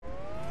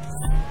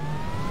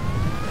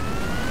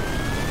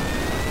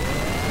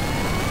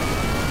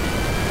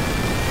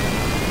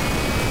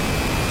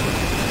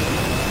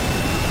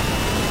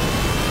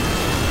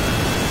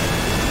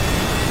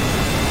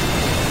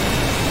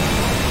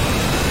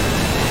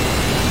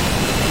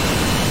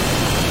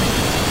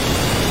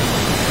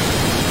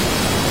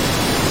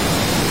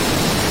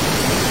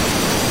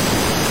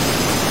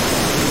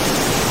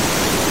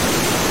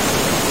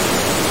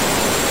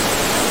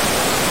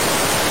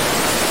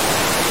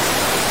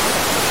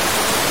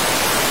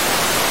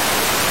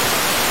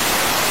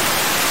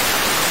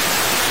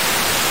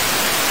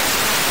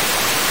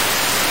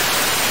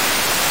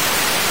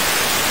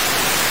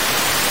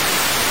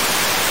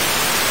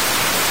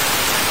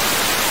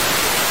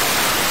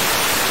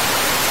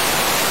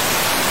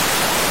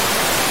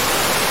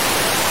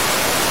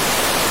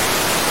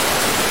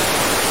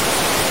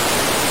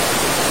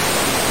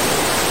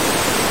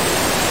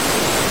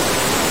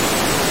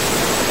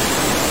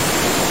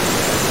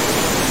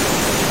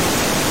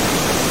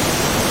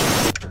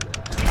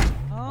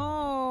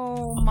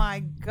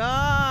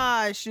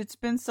gosh, it's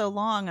been so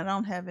long. I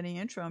don't have any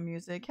intro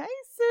music. Hey,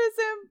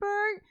 Susan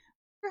Burt,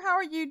 how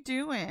are you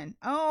doing?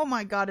 Oh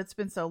my God, it's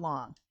been so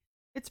long.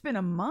 It's been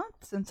a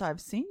month since I've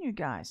seen you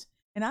guys,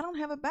 and I don't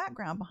have a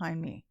background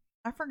behind me.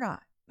 I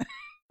forgot.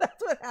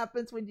 That's what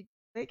happens when you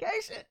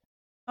vacation.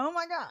 Oh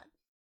my God.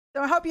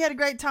 So I hope you had a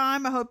great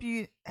time. I hope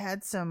you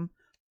had some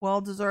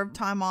well-deserved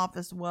time off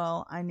as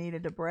well. I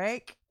needed a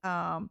break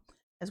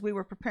as we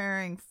were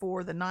preparing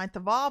for the 9th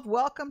Evolve.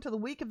 Welcome to the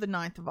week of the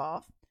 9th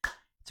Evolve.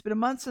 It's been a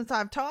month since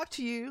I've talked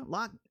to you. A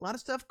lot of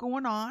stuff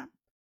going on.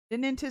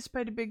 Didn't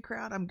anticipate a big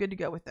crowd. I'm good to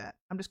go with that.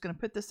 I'm just going to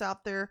put this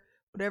out there.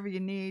 Whatever you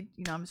need,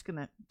 I'm just going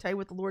to tell you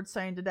what the Lord's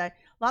saying today.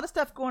 A lot of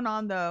stuff going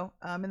on, though,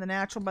 in the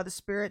natural by the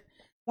Spirit.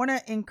 Want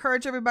to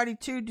encourage everybody,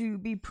 too, to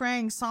be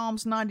praying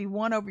Psalms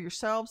 91 over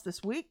yourselves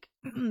this week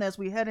as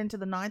we head into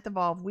the 9th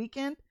Evolve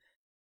weekend.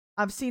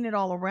 I've seen it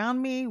all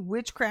around me.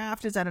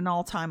 Witchcraft is at an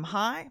all-time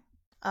high,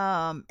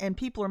 and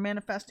people are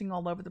manifesting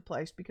all over the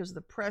place because of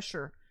the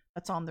pressure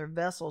that's on their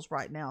vessels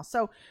right now.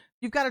 So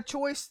you've got a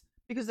choice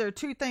because there are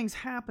two things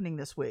happening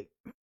this week.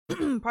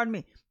 Pardon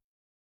me.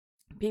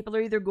 People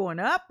are either going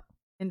up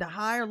into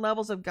higher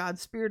levels of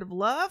God's spirit of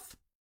love,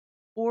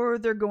 or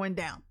they're going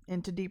down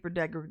into deeper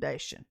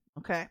degradation.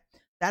 Okay.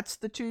 That's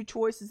the two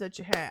choices that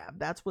you have.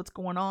 That's what's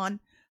going on.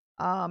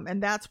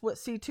 And that's what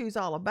C2 is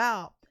all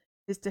about,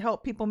 is to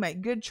help people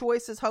make good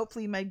choices.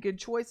 Hopefully you made good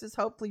choices.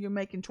 Hopefully you're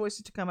making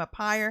choices to come up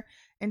higher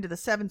into the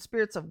 7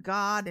 spirits of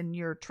God, and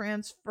you're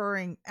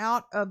transferring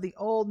out of the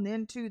old and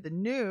into the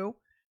new.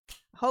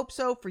 Hope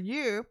so for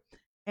you.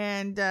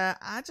 And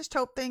I just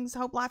hope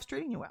life's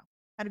treating you well.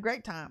 Had a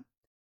great time.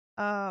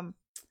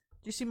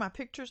 Do you see my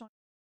pictures on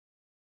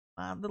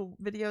my little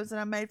videos that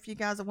I made for you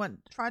guys?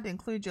 Tried to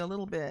include you a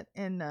little bit.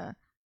 And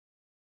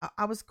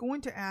I was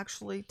going to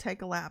actually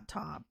take a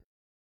laptop,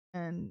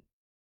 and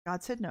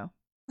God said no.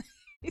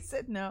 He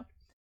said no.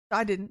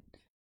 I didn't.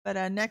 But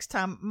next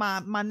time,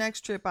 my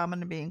next trip, I'm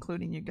going to be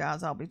including you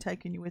guys. I'll be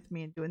taking you with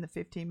me and doing the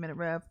 15-minute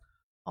rev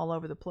all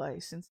over the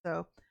place. And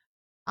so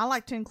I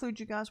like to include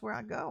you guys where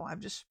I go. I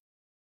just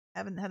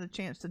haven't had a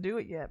chance to do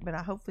it yet, but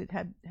I hopefully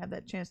have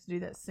that chance to do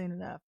that soon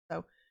enough.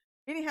 So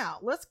anyhow,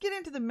 let's get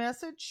into the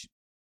message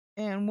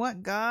and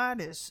what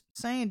God is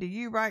saying to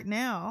you right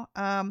now.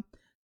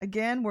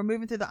 Again, we're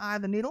moving through the eye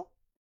of the needle.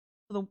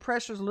 So the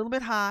pressure's a little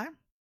bit high,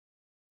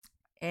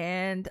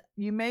 and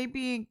you may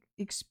be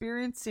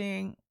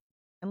experiencing,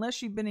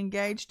 unless you've been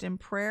engaged in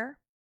prayer,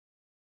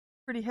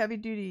 pretty heavy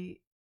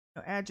duty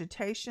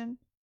agitation,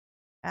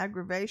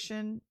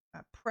 aggravation.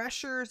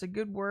 Pressure is a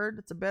good word.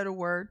 It's a better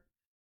word.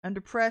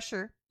 Under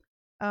pressure.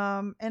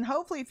 And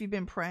hopefully if you've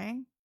been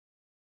praying,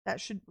 that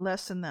should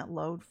lessen that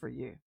load for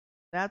you.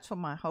 That's what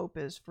my hope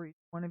is for each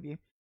one of you.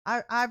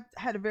 I've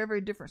had a very,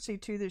 very different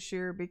C2 this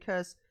year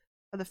because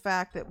of the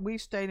fact that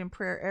we've stayed in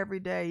prayer every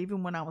day,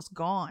 even when I was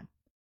gone.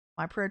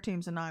 My prayer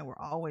teams and I were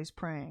always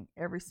praying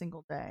every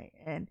single day.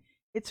 And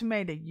it's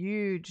made a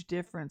huge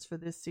difference for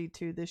this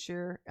C2 this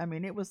year. I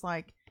mean, it was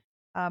like,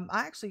 I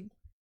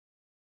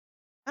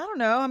don't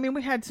know. I mean,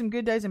 we had some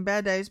good days and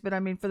bad days, but I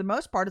mean, for the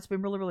most part, it's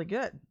been really, really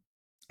good.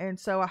 And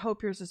so I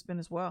hope yours has been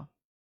as well.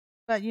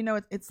 But,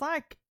 it's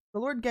like the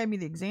Lord gave me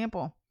the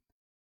example.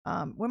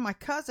 When my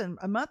cousin,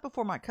 a month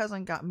before my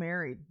cousin got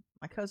married,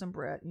 my cousin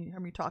Bret, you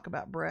heard me talk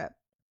about Bret,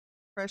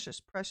 precious,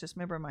 precious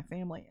member of my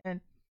family, and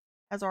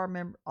as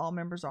all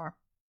members are.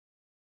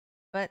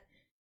 But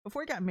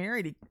before he got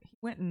married, he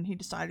went and he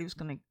decided he was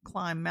going to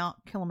climb Mount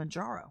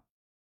Kilimanjaro.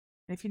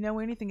 And if you know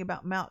anything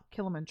about Mount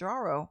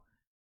Kilimanjaro,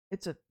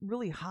 it's a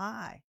really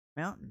high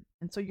mountain.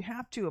 And so you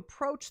have to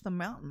approach the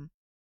mountain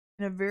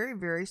in a very,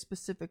 very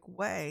specific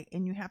way.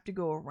 And you have to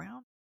go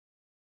around,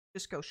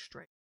 just go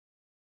straight.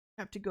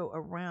 You have to go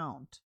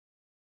around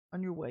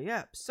on your way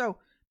up. So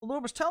the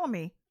Lord was telling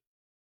me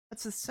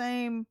that's the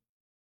same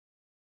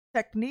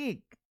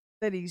technique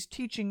that he's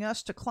teaching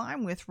us to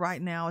climb with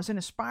right now, is in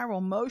a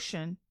spiral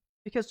motion.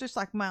 Because just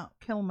like Mount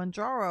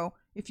Kilimanjaro,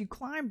 if you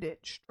climbed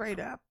it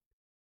straight up,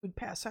 you would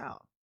pass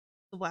out,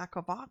 the lack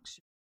of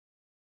oxygen.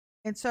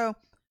 And so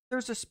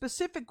there's a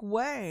specific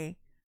way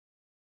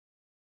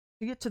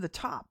to get to the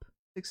top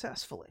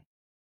successfully.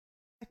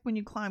 Like when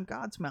you climb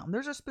God's mountain,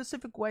 there's a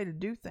specific way to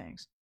do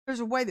things.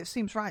 There's a way that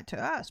seems right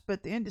to us,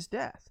 but the end is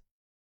death.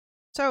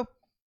 So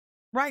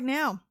right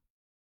now,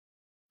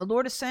 the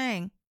Lord is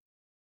saying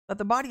that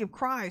the body of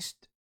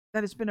Christ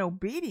that has been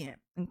obedient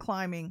in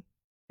climbing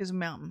his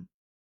mountain,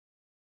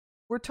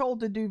 we're told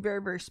to do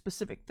very, very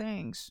specific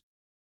things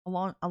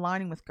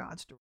aligning with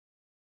God's direction.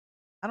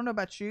 I don't know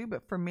about you,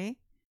 but for me,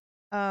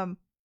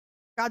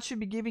 God should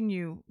be giving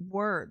you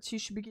words. He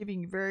should be giving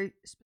you very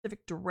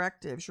specific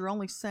directives. You're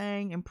only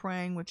saying and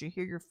praying what you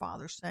hear your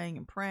Father saying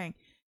and praying.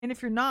 And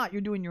if you're not,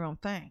 you're doing your own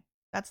thing.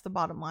 That's the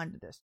bottom line to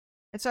this.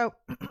 And so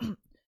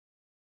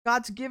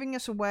God's giving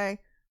us a way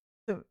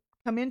to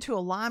come into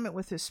alignment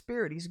with his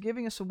Spirit. He's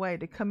giving us a way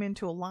to come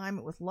into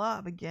alignment with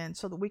love again,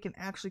 so that we can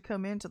actually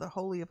come into the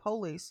Holy of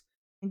Holies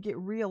and get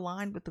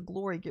realigned with the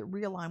glory, get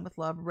realigned with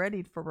love,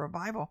 ready for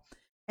revival.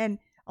 And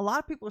a lot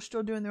of people are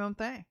still doing their own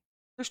thing.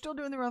 They're still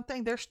doing their own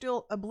thing. They're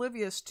still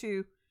oblivious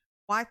to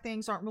why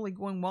things aren't really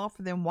going well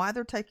for them, why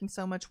they're taking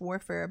so much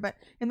warfare. But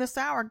in this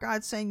hour,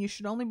 God's saying you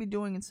should only be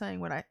doing and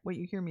saying what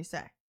you hear me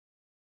say.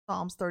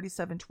 Psalms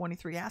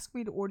 37:23. Ask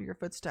me to order your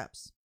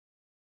footsteps.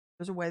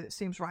 There's a way that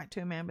seems right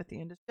to a man, but the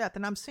end is death.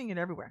 And I'm seeing it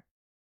everywhere.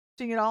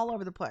 Seeing it all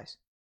over the place.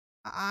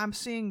 I'm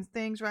seeing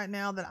things right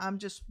now that I'm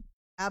just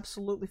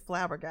absolutely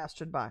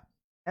flabbergasted by,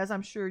 as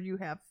I'm sure you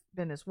have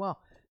been as well.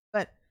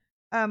 But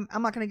I'm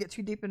not going to get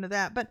too deep into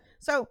that. But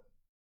so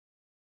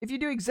if you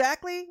do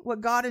exactly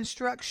what God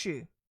instructs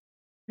you,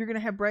 you're going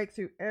to have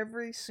breakthrough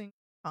every single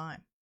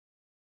time.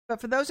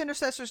 But for those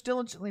intercessors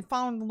diligently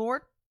following the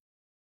Lord,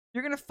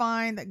 you're going to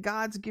find that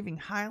God's giving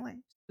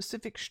highly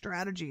specific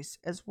strategies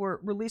as we're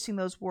releasing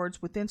those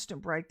words with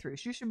instant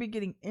breakthroughs. You should be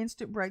getting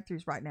instant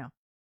breakthroughs right now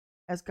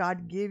as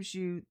God gives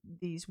you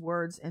these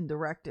words and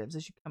directives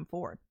as you come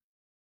forward.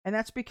 And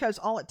that's because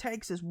all it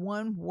takes is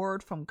one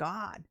word from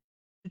God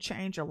to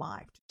change your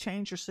life, to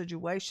change your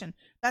situation.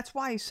 That's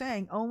why he's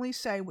saying, only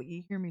say what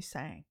you hear me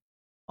saying.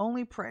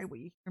 Only pray what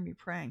you hear me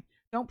praying.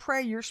 Don't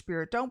pray your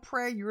spirit. Don't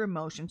pray your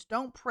emotions.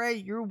 Don't pray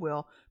your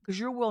will, because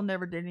your will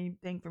never did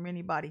anything from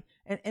anybody.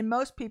 And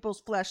most people's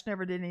flesh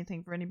never did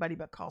anything for anybody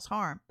but cause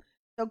harm.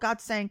 So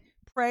God's saying,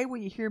 pray what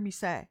you hear me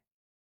say.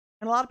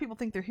 And a lot of people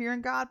think they're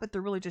hearing God, but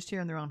they're really just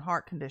hearing their own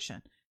heart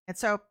condition. And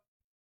so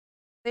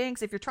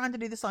if you're trying to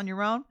do this on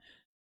your own,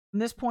 from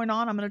this point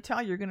on, I'm going to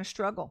tell you, you're going to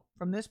struggle.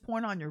 From this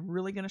point on, you're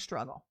really going to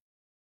struggle.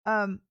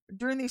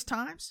 During these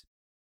times,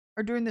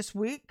 or during this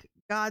week,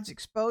 God's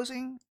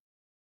exposing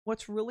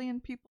what's really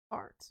in people's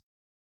hearts.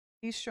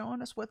 He's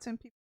showing us what's in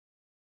people.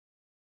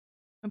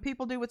 When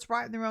people do what's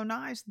right in their own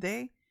eyes,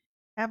 they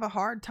have a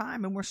hard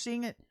time. And we're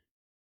seeing it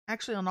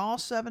actually on all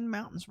 7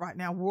 mountains right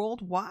now,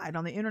 worldwide,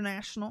 on the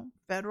international,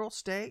 federal,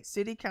 state,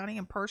 city, county,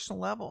 and personal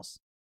levels.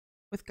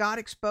 With God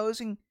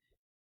exposing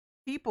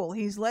people,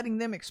 he's letting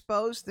them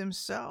expose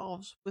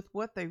themselves with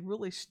what they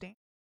really stand.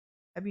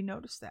 Have you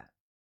noticed that?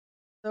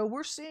 So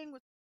we're seeing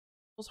with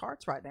people's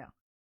hearts right now.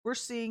 We're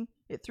seeing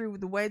it through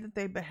the way that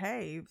they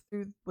behave,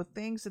 through the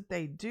things that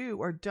they do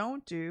or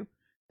don't do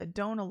that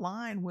don't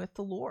align with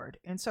the Lord.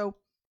 And so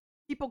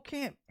people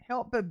can't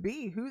help but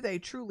be who they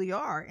truly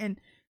are.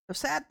 And the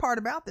sad part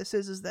about this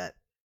is that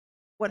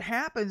what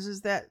happens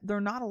is that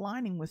they're not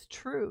aligning with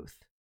truth,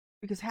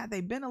 because had they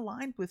been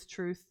aligned with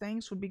truth,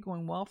 things would be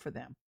going well for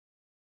them.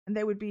 And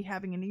they would be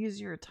having an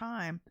easier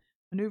time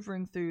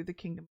maneuvering through the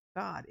kingdom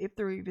of God, if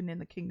they're even in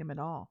the kingdom at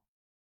all.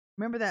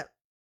 Remember that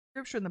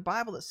scripture in the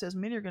Bible that says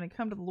many are going to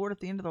come to the Lord at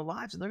the end of their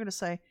lives, and they're going to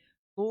say,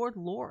 Lord,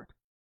 Lord.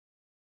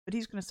 But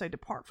he's going to say,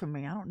 depart from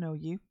me. I don't know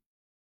you.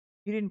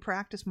 You didn't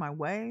practice my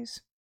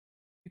ways.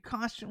 You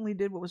constantly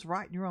did what was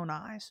right in your own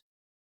eyes,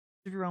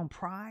 of your own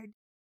pride.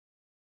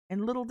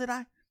 And little did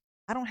I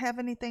don't have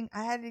anything.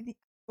 I had any,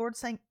 Lord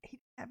saying he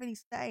didn't have any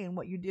say in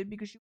what you did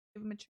because you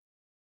give him a chance.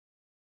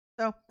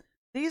 So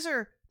these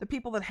are the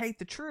people that hate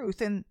the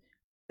truth, and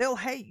they'll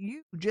hate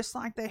you just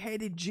like they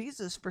hated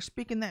Jesus for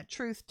speaking that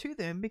truth to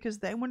them, because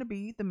they want to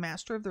be the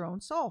master of their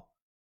own soul.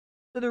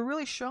 So they're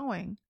really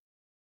showing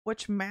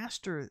which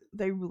master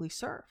they really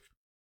serve.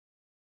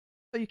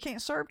 So you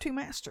can't serve 2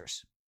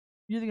 masters.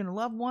 You're either going to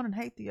love one and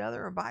hate the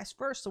other, or vice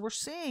versa. So we're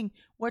seeing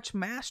which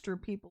master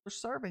people are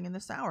serving in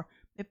this hour.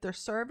 If they're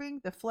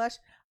serving the flesh,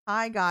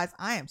 hi guys,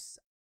 I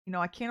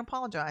can't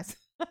apologize.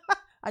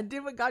 I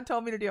did what God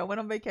told me to do. I went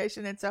on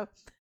vacation, and so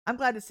I'm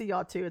glad to see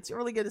y'all too. It's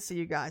really good to see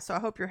you guys. So I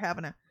hope you're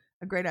having a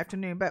great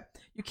afternoon. But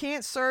you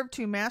can't serve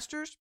 2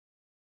 masters.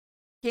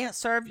 You can't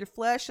serve your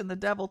flesh and the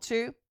devil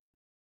too.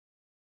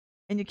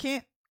 And you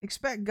can't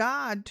expect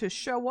God to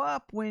show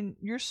up when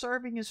you're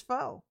serving his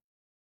foe.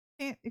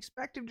 You can't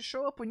expect him to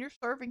show up when you're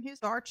serving his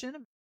arch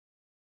enemy.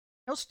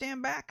 He'll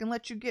stand back and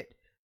let you get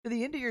to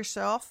the end of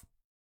yourself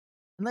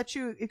and let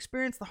you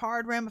experience the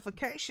hard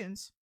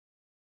ramifications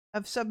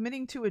of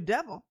submitting to a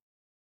devil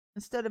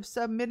instead of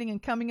submitting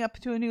and coming up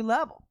to a new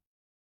level.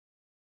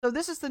 So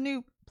this is the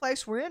new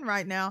place we're in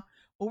right now,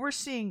 where we're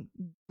seeing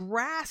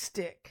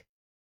drastic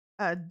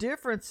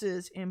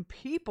differences in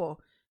people,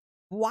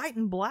 white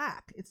and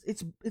black.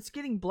 It's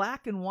getting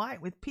black and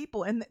white with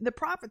people. And the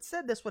prophet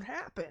said this would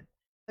happen,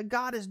 that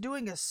God is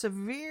doing a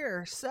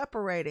severe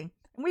separating.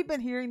 And we've been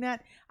hearing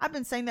that. I've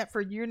been saying that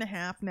for 1.5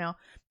 years now.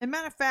 And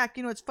matter of fact,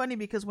 it's funny,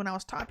 because when I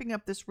was typing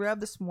up this rev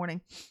this morning,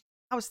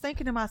 I was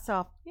thinking to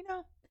myself,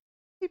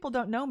 people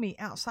don't know me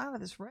outside of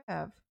this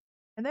rev,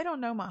 and they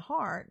don't know my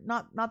heart,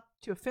 not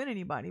to offend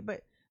anybody,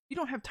 but you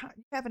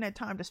haven't had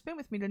time to spend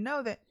with me to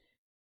know that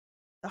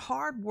the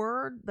hard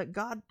word that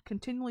God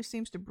continually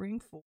seems to bring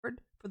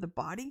forward for the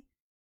body,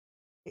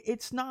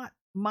 it's not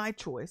my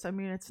choice. I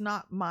mean, it's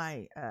not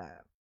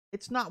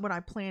what I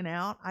plan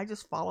out. I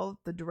just follow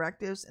the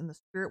directives in the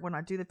spirit when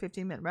I do the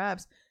 15-minute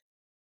revs.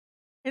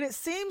 And it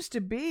seems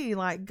to be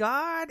like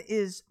God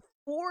is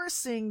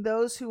forcing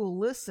those who will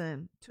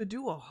listen to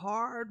do a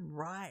hard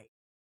right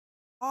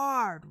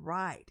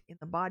in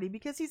the body,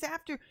 because he's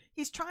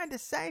trying to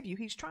save you.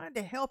 He's trying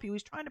to help you.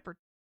 He's trying to protect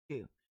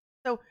you.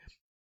 So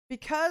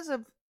because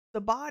of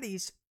the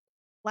body's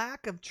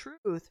lack of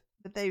truth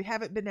that they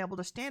haven't been able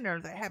to stand in, or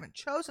they haven't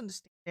chosen to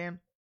stand in,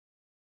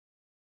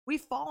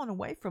 we've fallen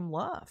away from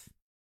love.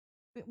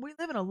 We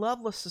live in a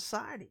loveless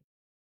society.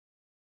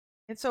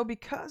 And so,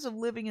 because of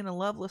living in a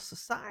loveless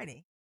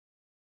society,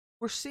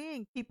 we're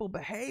seeing people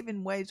behave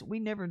in ways we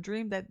never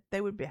dreamed that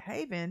they would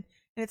behave in.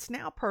 And it's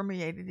now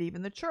permeated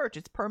even the church.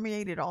 It's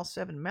permeated all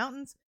 7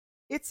 mountains.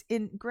 It's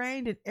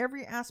ingrained in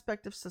every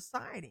aspect of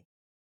society.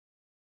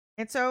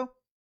 And so,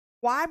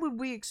 why would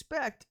we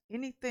expect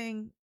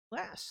anything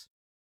less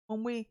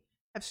when we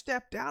have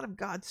stepped out of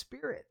God's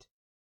spirit?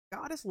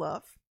 God is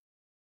love.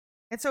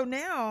 And so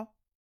now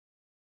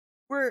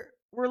we're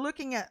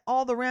looking at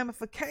all the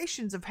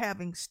ramifications of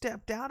having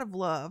stepped out of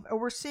love, or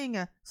we're seeing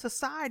a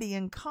society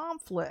in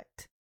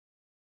conflict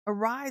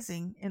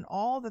arising in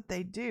all that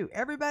they do.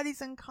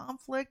 Everybody's in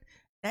conflict.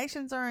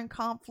 Nations are in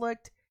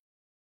conflict.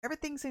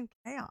 Everything's in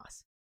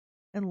chaos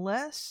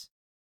unless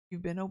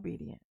you've been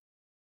obedient.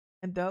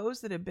 And those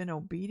that have been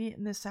obedient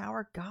in this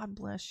hour, God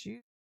bless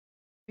you,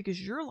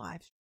 because your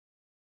life,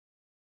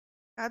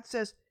 God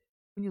says,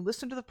 when you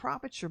listen to the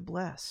prophets, you're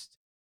blessed.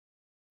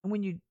 And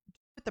when you do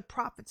what the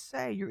prophets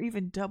say, you're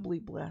even doubly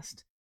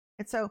blessed.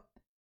 And so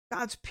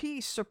God's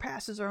peace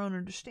surpasses our own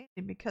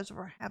understanding because of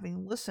our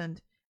having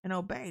listened and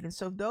obeyed. And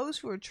so those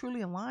who are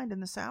truly aligned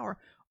in this hour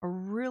are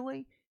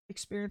really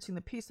experiencing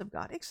the peace of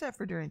God, except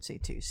for during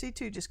C2.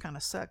 C2 just kind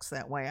of sucks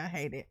that way. I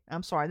hate it.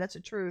 I'm sorry, that's the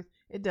truth.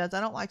 It does.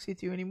 I don't like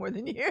C2 any more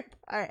than you.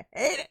 I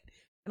hate it.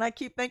 And I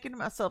keep thinking to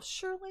myself,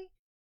 surely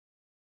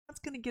God's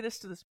going to get us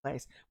to this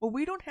place. Well,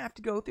 we don't have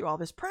to go through all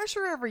this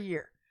pressure every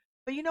year.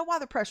 But you know why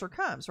the pressure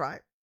comes,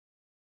 right?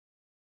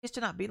 It used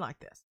to not be like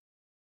this.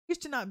 It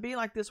used to not be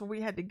like this where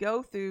we had to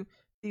go through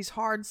these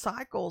hard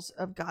cycles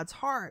of God's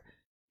heart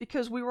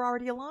because we were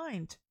already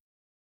aligned.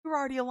 We were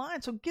already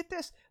aligned. So get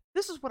this.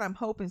 This is what I'm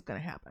hoping is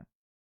going to happen.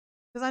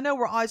 Because I know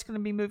we're always going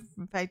to be moving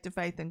from faith to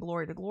faith and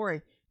glory to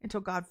glory until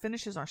God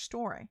finishes our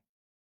story.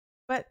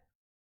 But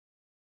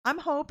I'm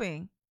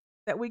hoping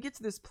that we get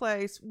to this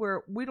place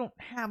where we don't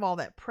have all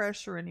that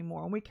pressure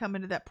anymore and we come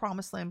into that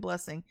promised land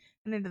blessing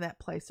and into that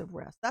place of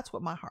rest. That's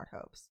what my heart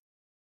hopes.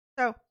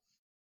 So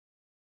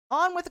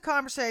on with the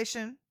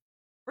conversation.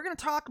 We're going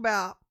to talk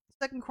about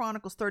 2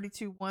 Chronicles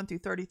 32, 1 through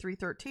 33,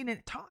 13, and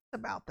it talks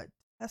about the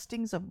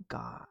testings of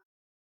God.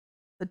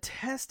 The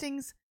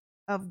testings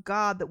of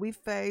God that we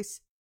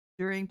face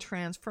during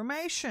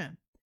transformation.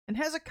 And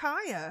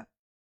Hezekiah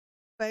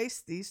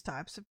faced these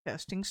types of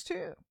testings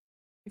too,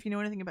 if you know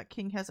anything about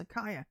King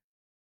Hezekiah.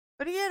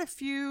 But he had a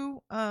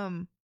few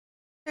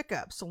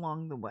hiccups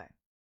along the way.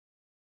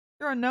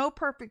 There are no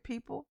perfect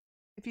people.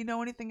 If you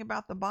know anything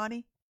about the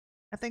body,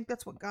 I think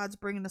that's what God's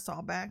bringing us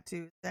all back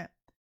to, that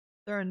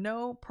there are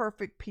no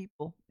perfect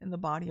people in the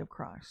body of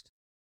Christ.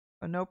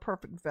 There are no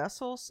perfect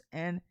vessels.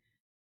 And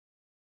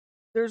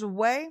there's a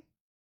way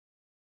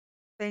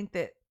I think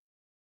that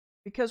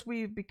because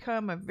we've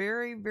become a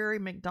very, very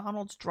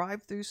McDonald's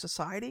drive-through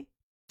society,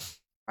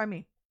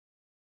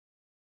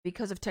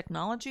 because of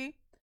technology,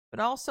 but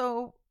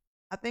also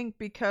I think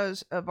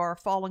because of our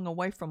falling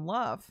away from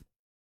love,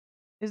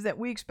 is that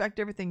we expect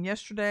everything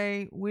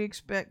yesterday. We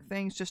expect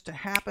things just to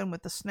happen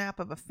with the snap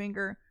of a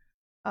finger.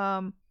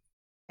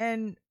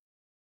 And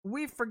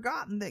we've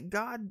forgotten that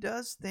God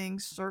does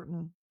things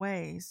certain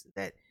ways,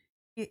 that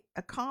He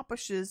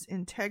accomplishes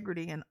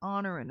integrity and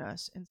honor in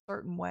us in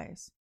certain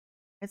ways.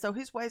 And so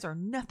His ways are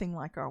nothing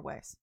like our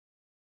ways.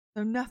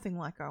 They're nothing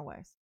like our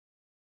ways.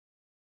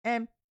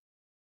 And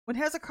when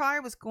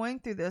Hezekiah was going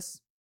through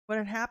this, what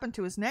had happened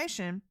to his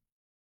nation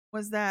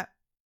was that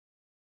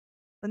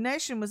the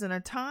nation was in a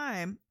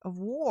time of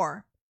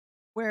war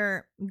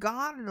where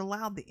God had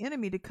allowed the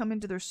enemy to come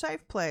into their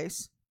safe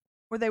place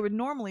where they would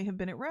normally have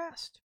been at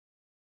rest.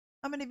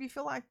 How many of you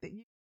feel like that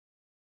you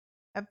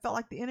have felt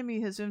like the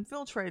enemy has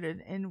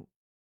infiltrated and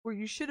where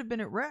you should have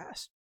been at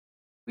rest?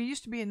 We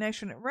used to be a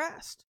nation at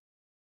rest.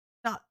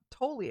 Not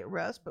totally at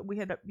rest, but we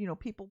had,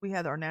 people, we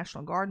had our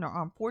National Guard and our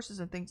armed forces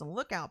and things on the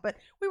lookout, but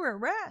we were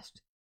at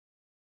rest.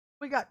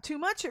 We got too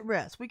much at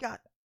rest. We got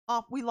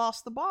off, we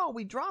lost the ball,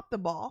 we dropped the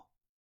ball,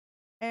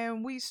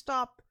 and we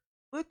stopped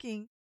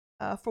looking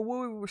for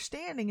where we were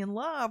standing in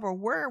love or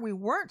where we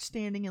weren't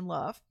standing in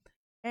love,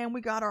 and we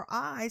got our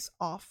eyes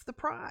off the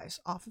prize,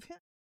 off of Him.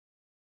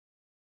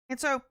 And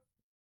so,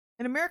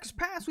 in America's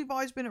past, we've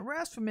always been at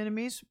rest from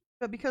enemies,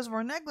 but because of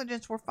our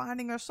negligence, we're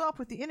finding ourselves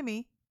with the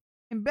enemy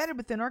embedded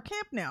within our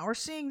camp now. We're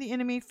seeing the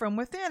enemy from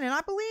within, and I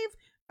believe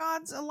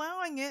God's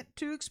allowing it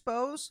to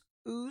expose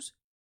who's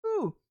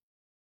who.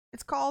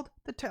 It's called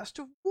the test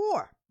of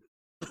war.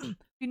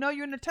 You know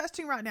you're in a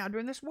testing right now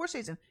during this war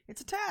season.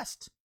 It's a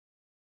test.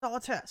 It's all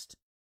a test.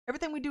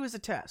 Everything we do is a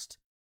test.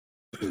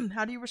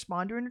 How do you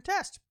respond during a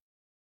test?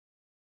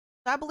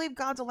 I believe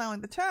God's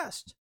allowing the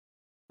test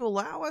to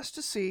allow us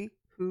to see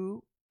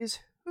who is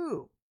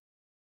who.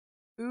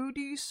 Who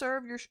do you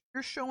serve?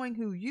 You're showing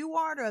who you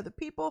are to other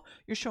people.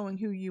 You're showing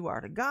who you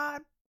are to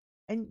God.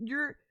 And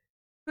you're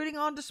putting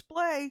on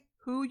display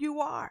who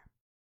you are.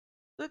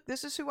 Look,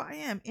 this is who I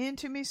am.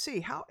 Intimacy.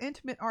 How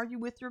intimate are you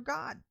with your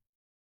God?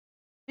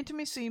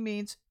 Intimacy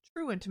means,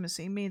 true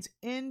intimacy means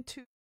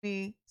into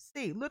me.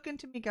 See, look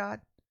into me,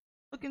 God.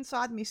 Look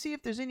inside me. See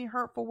if there's any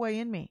hurtful way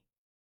in me.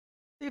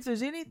 See if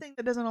there's anything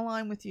that doesn't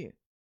align with you,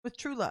 with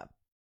true love.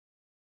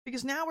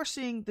 Because now we're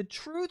seeing the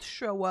truth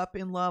show up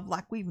in love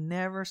like we've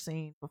never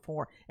seen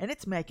before. And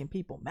it's making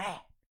people mad.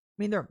 I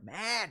mean, they're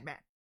mad.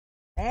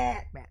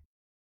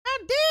 How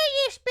dare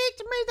you speak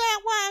to me that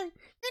way?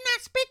 You're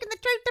not speaking the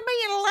truth to me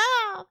in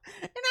love.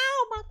 And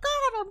oh my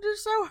God, I'm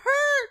just so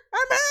hurt.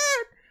 I'm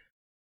hurt.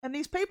 And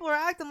these people are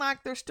acting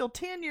like they're still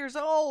 10 years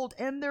old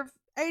and they're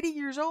 80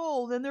 years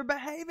old and they're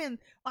behaving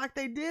like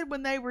they did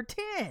when they were 10.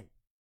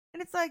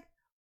 And it's like,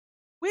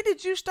 when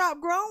did you stop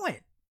growing?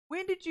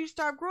 When did you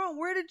stop growing?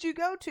 Where did you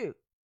go to?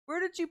 Where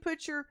did you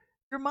put your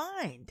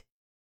mind?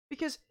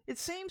 Because it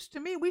seems to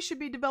me we should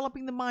be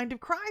developing the mind of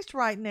Christ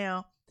right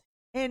now.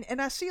 And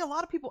I see a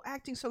lot of people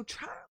acting so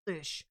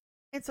childish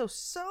and so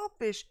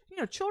selfish. You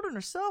know, children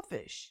are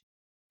selfish.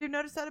 Do you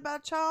notice that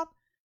about a child?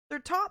 They're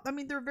taught, I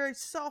mean, they're very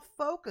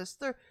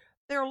self-focused.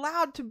 They're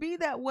allowed to be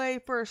that way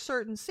for a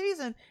certain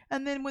season.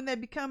 And then when they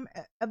become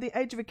of the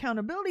age of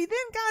accountability, then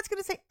God's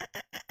going to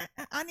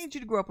say, I need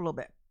you to grow up a little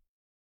bit.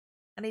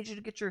 I need you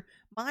to get your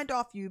mind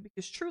off you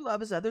because true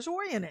love is others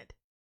oriented.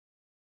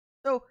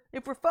 So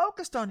if we're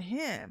focused on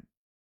Him,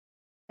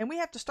 and we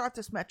have to start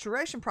this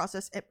maturation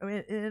process, and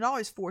it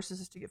always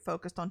forces us to get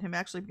focused on Him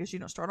actually because you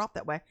don't start off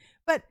that way.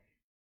 But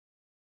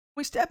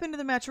we step into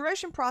the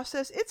maturation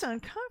process, it's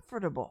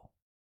uncomfortable.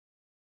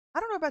 I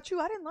don't know about you.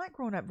 I didn't like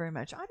growing up very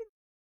much.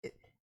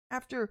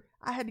 After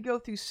I had to go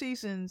through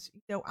seasons,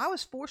 you know, I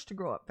was forced to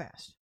grow up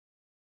fast.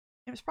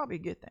 It was probably a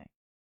good thing.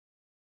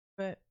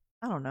 But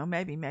I don't know,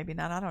 maybe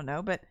not, I don't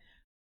know. But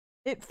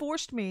it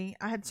forced me,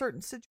 I had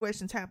certain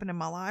situations happen in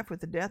my life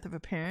with the death of a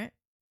parent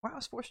where I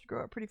was forced to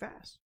grow up pretty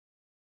fast.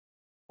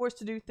 Forced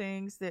to do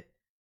things that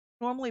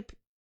normally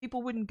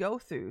people wouldn't go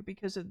through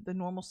because of the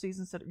normal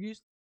seasons that are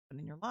usually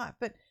in your life.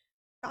 But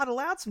God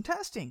allowed some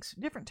testings,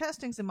 different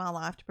testings in my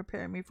life to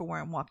prepare me for where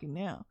I'm walking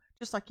now.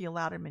 Just like He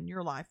allowed them in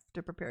your life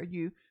to prepare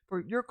you for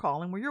your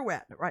calling where you're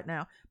at right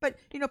now. But,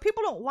 you know,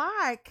 people don't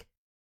like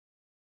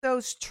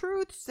those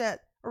truths that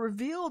are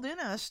revealed in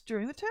us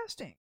during the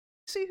testing.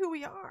 See who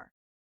we are.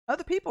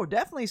 Other people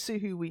definitely see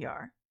who we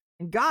are.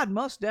 And God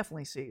most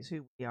definitely sees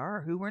who we are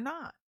or who we're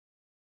not.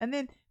 And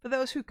then for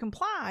those who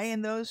comply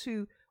and those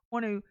who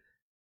want to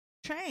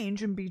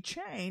change and be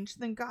changed,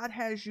 then God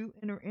has you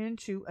enter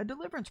into a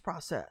deliverance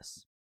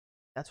process.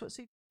 That's what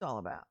CT is all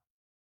about.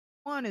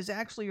 One is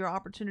actually your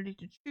opportunity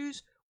to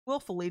choose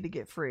willfully to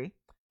get free.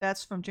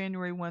 That's from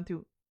January 1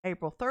 through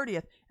April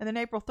 30th. And then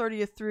April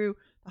 30th through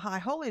the High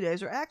Holy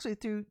Days, or actually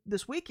through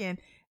this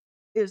weekend,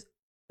 is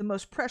the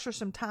most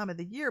pressuresome time of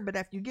the year. But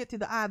after you get to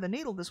the eye of the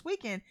needle this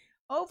weekend,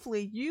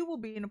 hopefully you will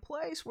be in a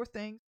place where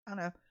things kind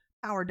of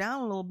power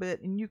down a little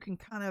bit and you can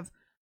kind of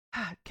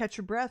catch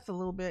your breath a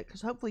little bit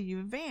because hopefully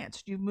you've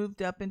advanced. You've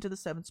moved up into the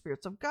seven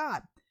spirits of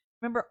God.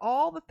 Remember,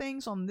 all the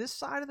things on this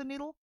side of the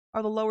needle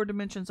are the lower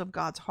dimensions of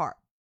God's heart.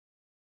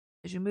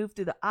 As you move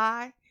through the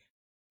eye,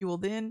 you will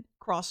then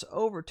cross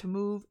over to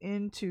move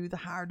into the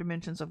higher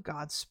dimensions of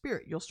God's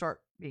Spirit. You'll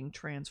start being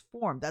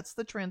transformed. That's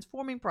the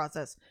transforming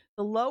process.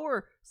 The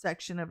lower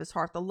section of His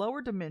heart, the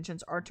lower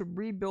dimensions, are to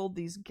rebuild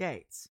these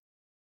gates.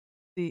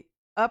 The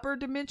upper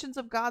dimensions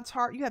of God's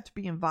heart, you have to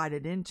be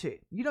invited into.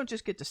 You don't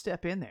just get to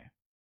step in there.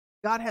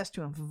 God has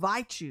to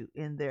invite you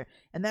in there.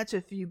 And that's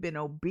if you've been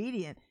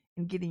obedient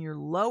in getting your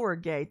lower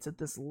gates at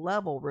this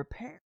level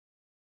repaired.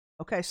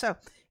 Okay, so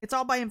it's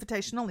all by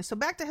invitation only. So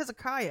back to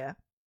Hezekiah,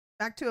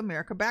 back to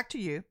America, back to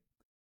you.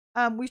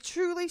 We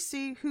truly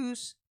see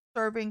who's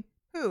serving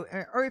who,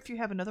 or if you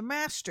have another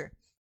master.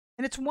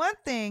 And it's one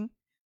thing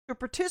to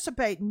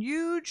participate in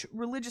huge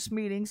religious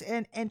meetings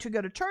and to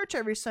go to church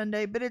every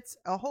Sunday, but it's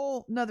a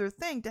whole nother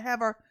thing to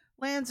have our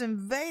lands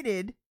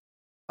invaded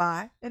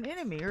by an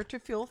enemy, or to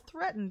feel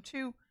threatened,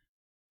 to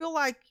feel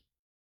like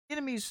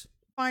enemies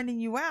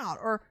finding you out,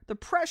 or the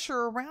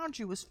pressure around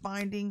you is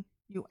finding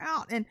you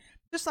out. And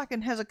just like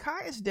in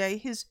Hezekiah's day,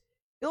 his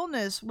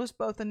illness was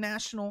both a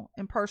national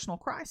and personal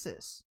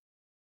crisis,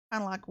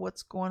 kind of like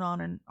what's going on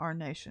in our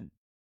nation.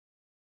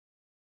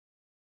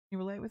 You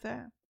relate with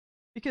that?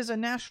 Because a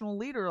national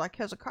leader like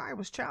Hezekiah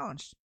was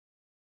challenged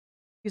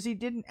because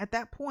at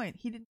that point,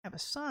 he didn't have a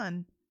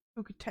son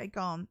who could take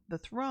on the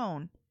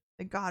throne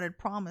that God had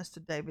promised to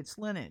David's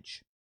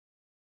lineage,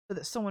 so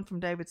that someone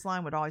from David's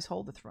line would always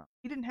hold the throne.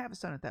 He didn't have a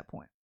son at that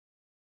point.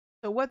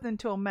 So it wasn't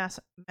until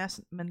Manasseh,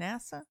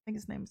 I think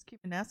his name is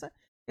Manasseh,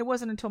 it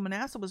wasn't until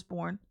Manasseh was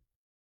born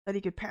that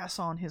he could pass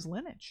on his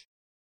lineage.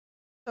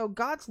 So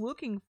God's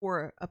looking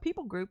for a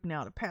people group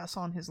now to pass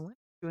on his lineage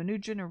to a new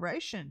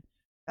generation.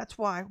 That's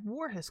why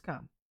war has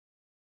come.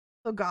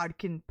 So God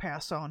can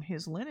pass on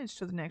his lineage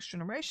to the next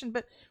generation.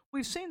 But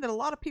we've seen that a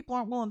lot of people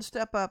aren't willing to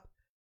step up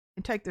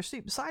and take their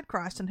seat beside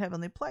Christ in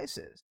heavenly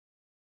places.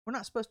 We're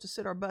not supposed to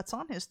sit our butts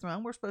on his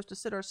throne. We're supposed to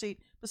sit our seat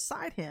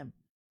beside him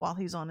while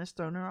he's on his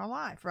throne in our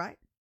life, right?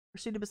 We're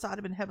seated beside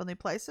him in heavenly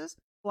places.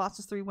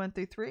 Colossians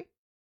 3:1-3.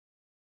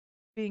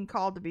 Being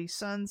called to be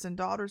sons and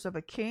daughters of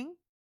a king,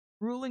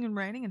 ruling and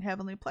reigning in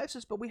heavenly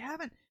places. But we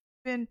haven't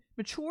been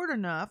matured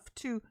enough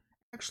to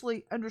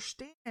actually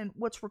understand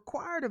what's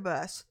required of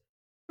us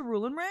to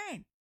rule and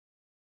reign.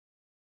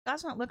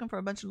 God's not looking for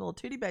a bunch of little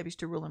titty babies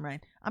to rule and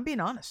reign. I'm being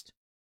honest.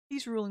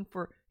 He's looking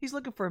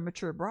for a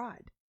mature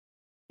bride.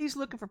 He's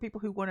looking for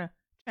people who want to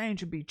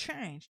change and be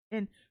changed,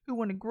 and who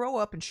want to grow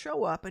up and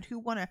show up, and who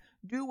want to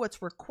do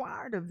what's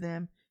required of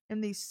them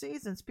in these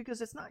seasons,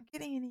 because it's not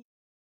getting any.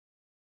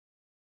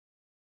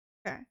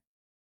 Okay.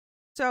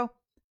 So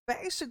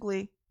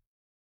basically,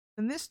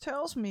 and this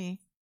tells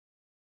me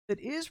that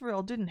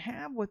Israel didn't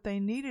have what they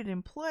needed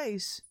in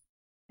place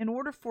in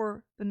order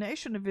for the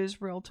nation of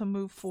Israel to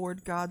move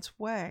forward God's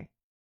way,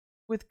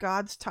 with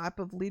God's type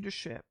of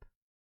leadership,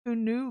 who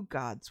knew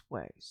God's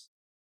ways,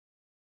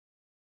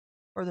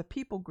 or the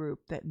people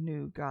group that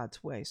knew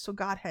God's ways. So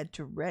God had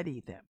to ready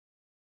them.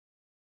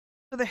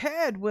 So the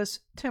head was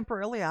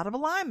temporarily out of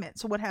alignment.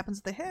 So what happens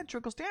at the head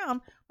trickles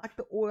down like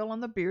the oil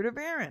on the beard of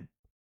Aaron.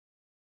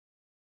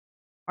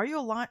 Are you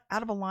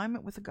out of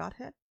alignment with the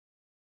Godhead?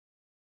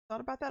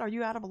 Thought about that? Are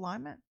you out of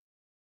alignment?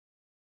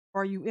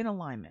 Or are you in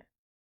alignment?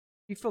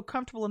 You feel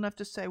comfortable enough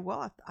to say,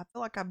 well, I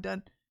feel like I've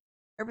done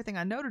everything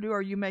I know to do. Or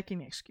are you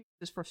making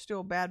excuses for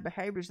still bad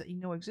behaviors that you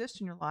know exist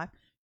in your life,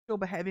 still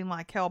behaving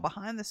like hell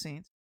behind the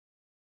scenes,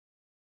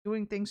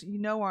 doing things that you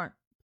know aren't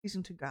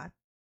pleasing to God?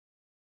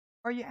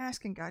 Are you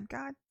asking God,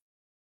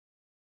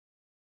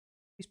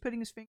 He's putting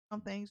his finger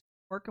on things,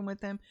 working with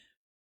them,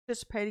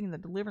 participating in the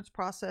deliverance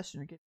process,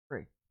 and you're getting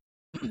free.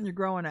 You're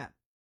growing up.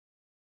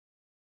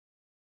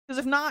 Because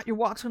if not, your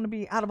walk's going to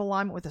be out of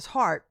alignment with his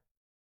heart,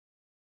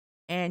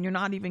 and you're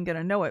not even going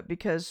to know it,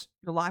 because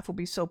your life will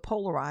be so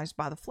polarized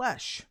by the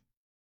flesh.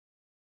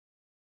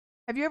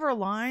 Have you ever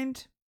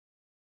aligned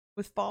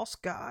with false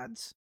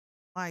gods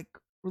like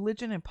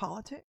religion and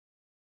politics?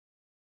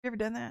 Have you ever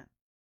done that?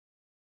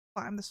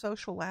 Climb the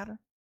social ladder?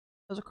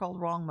 Those are called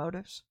wrong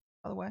motives,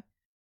 by the way.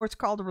 Or it's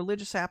called a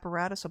religious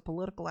apparatus, a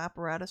political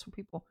apparatus, where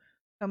people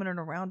come in and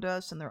around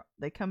us, and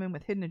they come in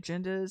with hidden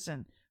agendas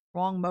and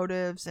wrong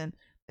motives, and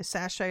they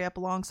sashay up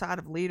alongside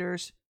of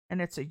leaders,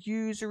 and it's a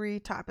usury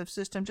type of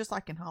system, just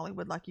like in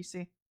Hollywood, like you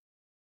see.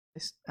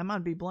 I'm going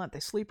to be blunt. They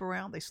sleep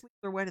around. They sleep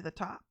their way to the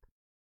top.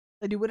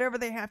 They do whatever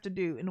they have to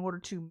do in order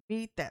to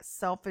meet that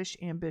selfish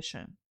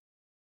ambition.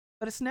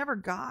 But it's never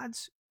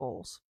God's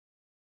goals.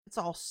 It's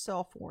all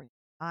self-oriented.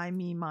 I,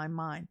 me, my,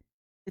 mine.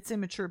 It's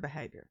immature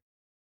behavior.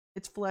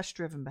 It's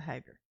flesh-driven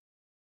behavior.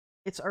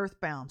 It's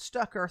earthbound,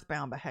 stuck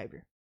earthbound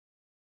behavior.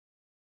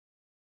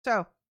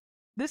 So,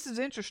 this is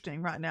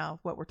interesting right now,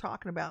 what we're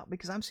talking about,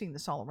 because I'm seeing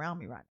this all around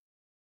me right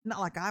now. Not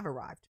like I've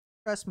arrived.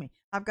 Trust me,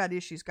 I've got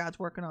issues God's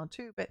working on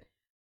too, but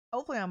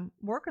hopefully I'm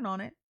working on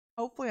it.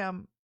 Hopefully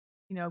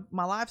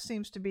my life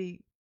seems to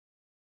be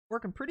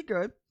working pretty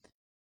good,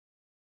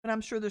 but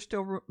I'm sure there's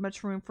still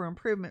much room for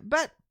improvement.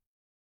 But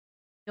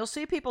you'll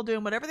see people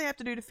doing whatever they have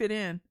to do to fit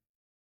in,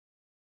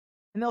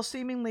 and they'll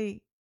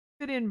seemingly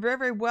fit in very,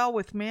 very well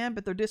with man,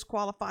 but they're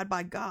disqualified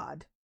by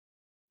God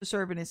to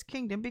serve in his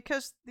kingdom,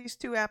 because these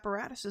two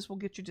apparatuses will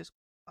get you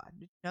disqualified.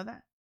 Did you know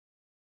that?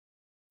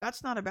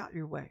 God's not about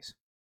your ways.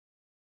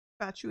 It's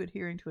about you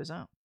adhering to his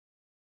own.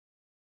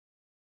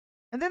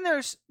 And then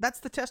that's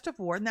the test of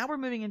war. Now we're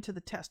moving into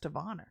the test of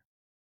honor.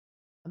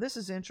 Now, this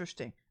is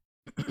interesting.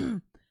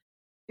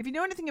 If you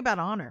know anything about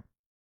honor,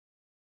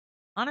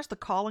 honor's the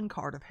calling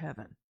card of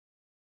heaven.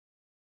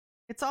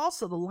 It's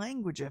also the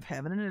language of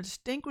heaven, and a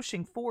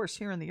distinguishing force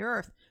here on the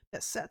earth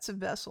that sets a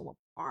vessel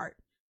apart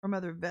from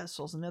other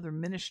vessels and other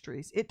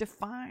ministries. It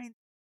defines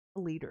a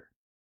leader,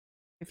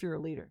 if you're a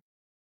leader.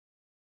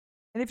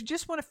 And if you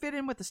just want to fit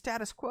in with the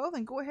status quo,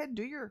 then go ahead and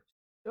do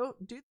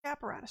the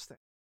apparatus thing.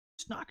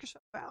 Just knock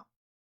yourself out.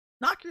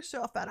 Knock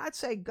yourself out. I'd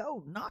say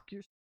go knock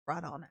yourself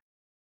right on it.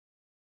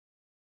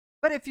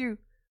 But if you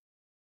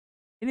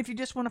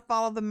just want to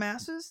follow the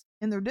masses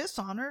in their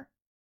dishonor,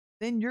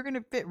 then you're going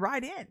to fit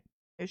right in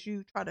as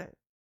you try to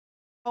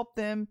help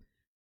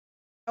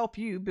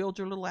you build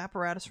your little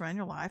apparatus around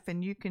your life,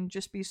 and you can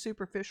just be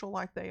superficial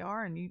like they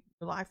are, and your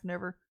life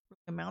never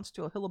amounts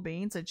to a hill of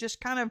beans. It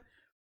just kind of,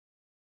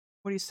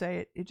 what do you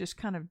say? It just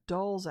kind of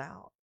dulls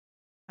out,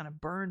 kind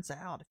of burns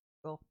out, if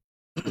you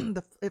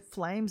will. It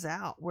flames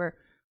out, where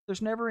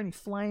there's never any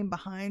flame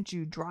behind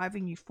you,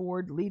 driving you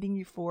forward, leading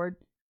you forward,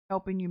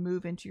 helping you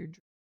move into your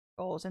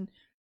goals. And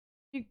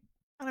you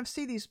kind of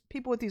see these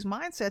people with these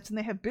mindsets, and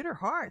they have bitter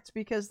hearts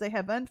because they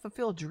have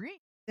unfulfilled dreams.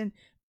 And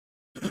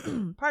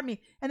pardon me.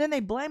 And then they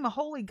blame a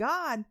holy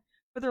God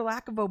for their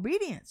lack of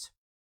obedience.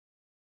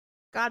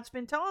 God's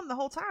been telling them the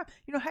whole time,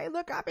 hey,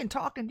 look, I've been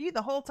talking to you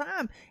the whole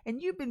time,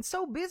 and you've been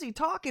so busy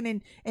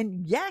talking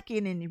and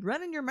yakking and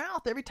running your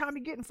mouth every time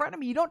you get in front of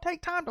me. You don't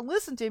take time to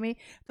listen to me,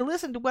 to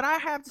listen to what I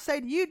have to say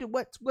to you, to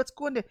what's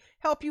going to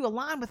help you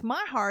align with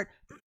my heart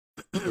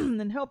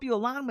and help you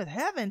align with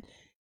heaven.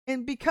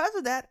 And because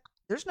of that,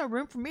 there's no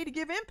room for me to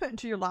give input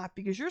into your life,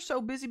 because you're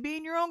so busy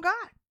being your own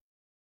God.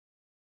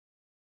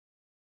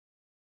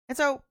 And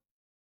so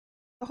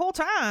the whole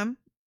time,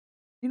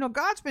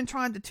 God's been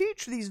trying to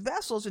teach these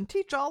vessels and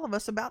teach all of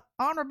us about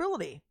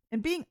honorability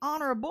and being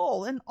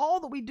honorable in all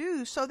that we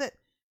do, so that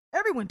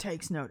everyone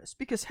takes notice,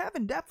 because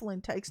heaven definitely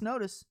takes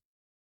notice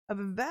of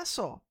a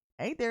vessel.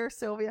 Hey there,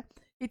 Sylvia.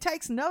 He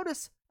takes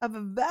notice of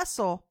a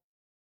vessel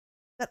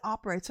that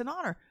operates in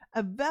honor.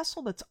 A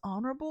vessel that's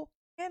honorable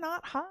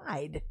cannot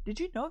hide. Did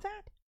you know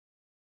that?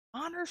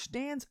 Honor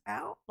stands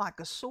out like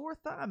a sore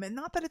thumb. And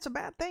not that it's a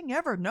bad thing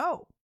ever.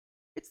 No.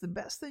 It's the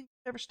best thing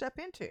you ever step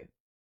into.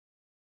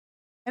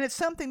 And it's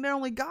something that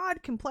only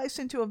God can place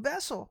into a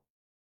vessel.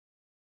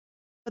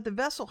 But the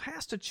vessel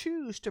has to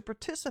choose to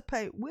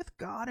participate with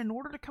God in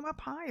order to come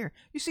up higher.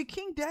 You see,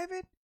 King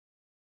David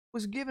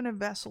was given a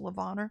vessel of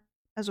honor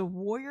as a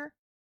warrior,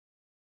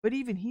 but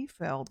even he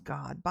failed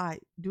God by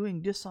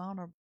doing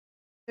dishonor.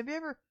 Have you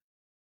ever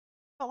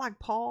felt like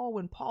Paul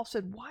when Paul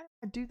said, why do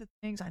I do the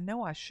things I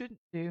know I shouldn't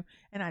do,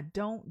 and I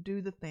don't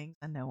do the things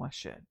I know I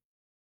should?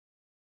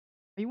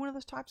 Are you one of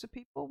those types of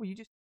people where you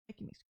just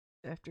making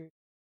excuses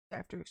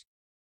after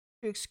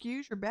to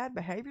excuse your bad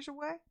behaviors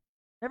away?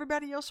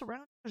 Everybody else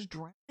around you is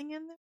drowning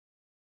in them.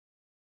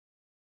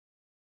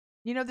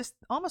 You know, this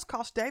almost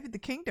cost David the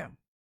kingdom.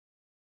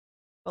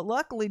 But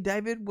luckily,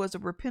 David was a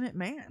repentant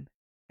man,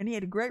 and he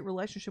had a great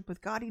relationship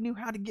with God. He knew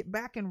how to get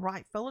back in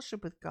right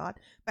fellowship with God,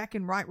 back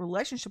in right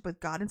relationship with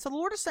God. And so the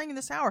Lord is saying in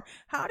this hour,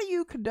 how do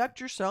you conduct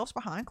yourselves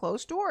behind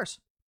closed doors?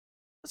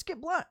 Let's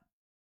get blunt.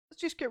 Let's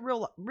just get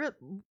real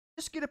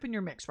just get up in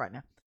your mix right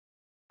now.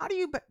 How do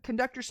you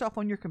conduct yourself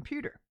on your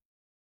computer?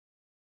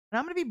 And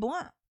I'm going to be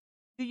blunt.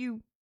 Do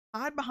you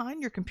hide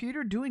behind your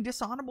computer doing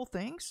dishonorable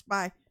things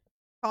by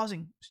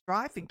causing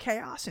strife and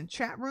chaos in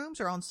chat rooms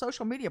or on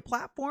social media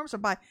platforms, or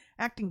by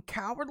acting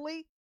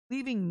cowardly,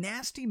 leaving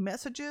nasty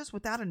messages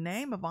without a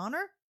name of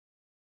honor?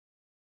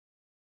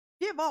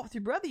 If you have aught with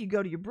your brother, you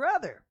go to your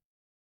brother.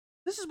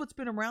 This is what's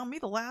been around me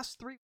the last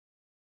 3 weeks.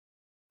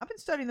 I've been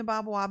studying the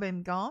Bible while I've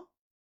been gone.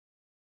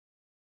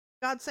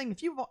 God's saying,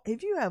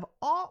 if you have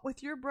aught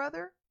with your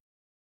brother,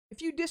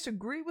 if you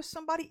disagree with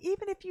somebody,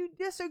 even if you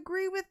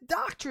disagree with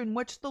doctrine,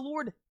 which the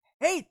Lord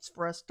hates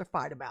for us to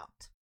fight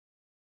about.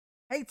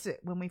 Hates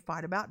it when we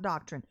fight about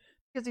doctrine.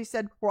 Because he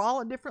said we're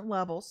all at different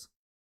levels.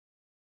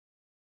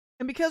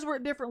 And because we're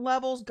at different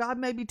levels, God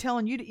may be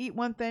telling you to eat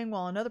one thing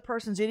while another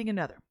person's eating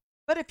another.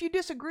 But if you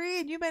disagree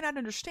and you may not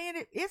understand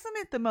it, isn't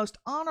it the most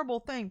honorable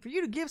thing for you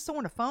to give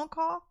someone a phone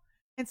call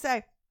and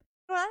say,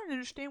 no, I didn't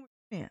understand what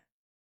you meant?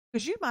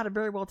 Because you might have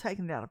very well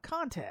taken it out of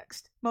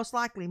context. Most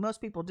likely,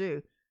 most people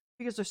do.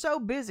 Because they're so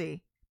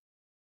busy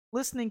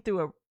listening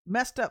through a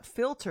messed up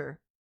filter.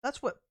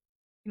 That's what,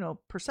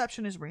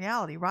 perception is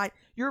reality, right?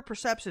 Your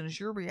perception is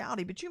your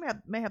reality, but you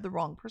may have the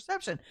wrong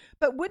perception.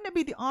 But wouldn't it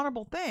be the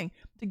honorable thing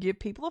to give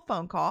people a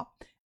phone call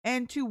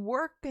and to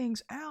work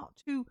things out,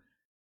 to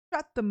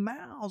shut the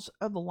mouths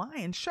of the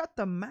lion, shut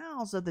the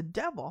mouths of the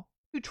devil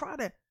who try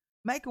to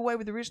make a way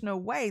where there is no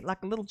way,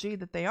 like a little G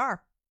that they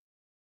are.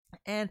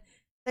 And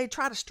they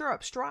try to stir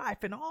up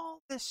strife and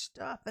all this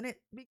stuff, and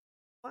it becomes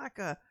like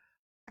a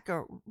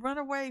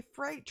runaway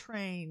freight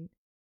train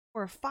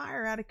or a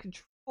fire out of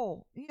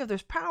control.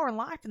 There's power and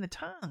life in the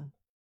tongue.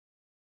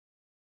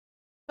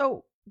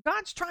 So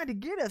God's trying to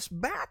get us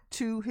back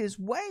to his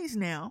ways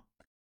now.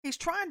 He's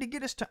trying to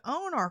get us to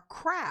own our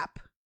crap.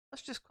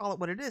 Let's just call it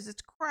what it is.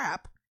 It's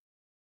crap.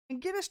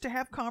 And get us to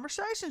have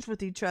conversations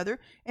with each other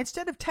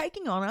instead of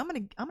taking on. I'm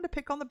gonna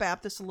pick on the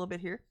Baptists a little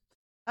bit here.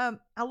 God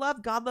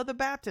love the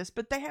Baptists,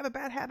 but they have a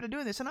bad habit of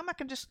doing this. And I'm not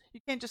gonna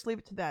you can't just leave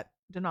it to that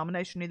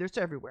denomination either. It's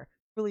everywhere.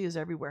 It really is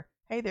everywhere.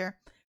 Hey there.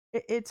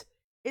 It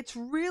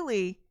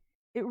really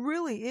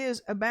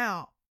is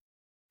about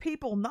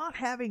people not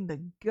having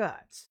the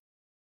guts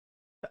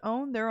to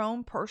own their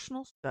own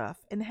personal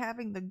stuff and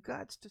having the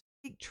guts to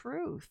speak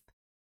truth.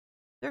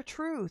 Their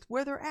truth,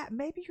 where they're at.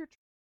 Maybe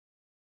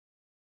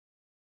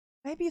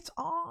it's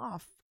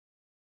off.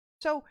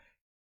 So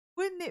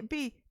wouldn't it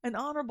be an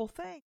honorable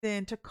thing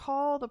then to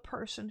call the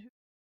person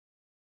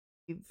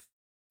who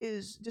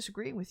is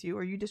disagreeing with you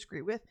or you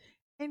disagree with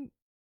and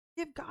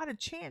give God a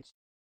chance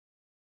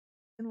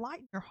to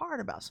enlighten your heart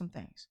about some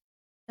things?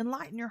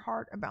 Enlighten your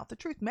heart about the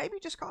truth. Maybe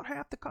just got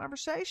half the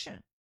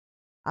conversation.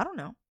 I don't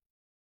know.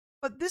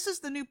 But this is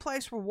the new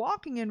place we're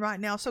walking in right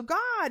now. So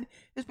God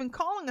has been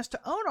calling us to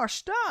own our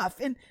stuff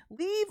and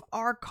leave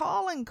our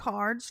calling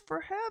cards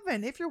for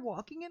heaven if you're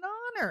walking in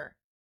honor.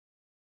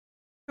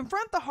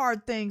 Confront the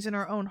hard things in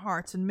our own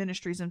hearts and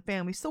ministries and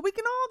families so we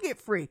can all get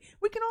free.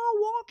 We can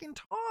all walk and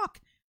talk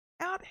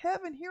out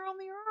heaven here on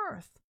the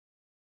earth.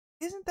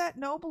 Isn't that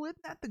noble?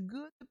 Isn't that the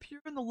good, the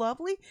pure, and the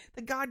lovely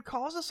that God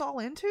calls us all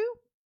into?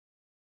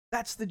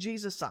 That's the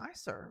Jesus I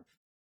serve.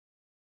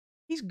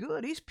 He's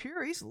good. He's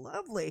pure. He's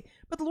lovely.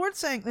 But the Lord's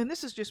saying, and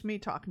this is just me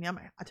talking.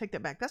 I take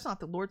that back. That's not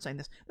the Lord saying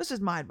this. This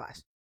is my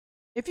advice.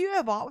 If you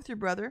have aught with your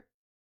brother,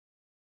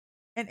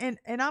 and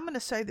I'm going to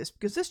say this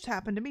because this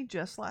happened to me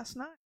just last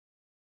night.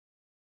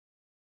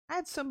 I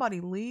had somebody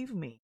leave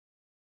me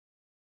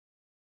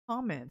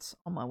comments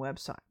on my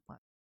website.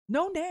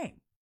 No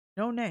name.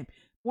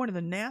 One of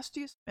the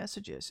nastiest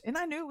messages. And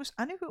I knew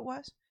who it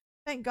was.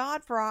 Thank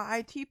God for our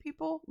IT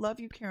people. Love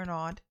you, Karen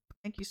Odd.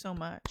 Thank you so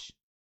much.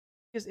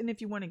 And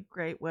if you want a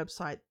great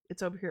website,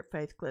 it's over here at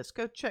Faith Cliffs.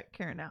 Go check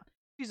Karen out.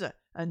 She's an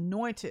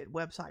anointed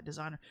website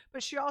designer,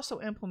 but she also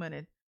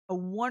implemented a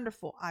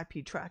wonderful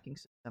IP tracking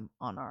system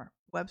on our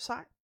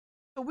website.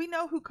 So we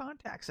know who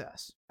contacts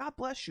us. God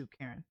bless you,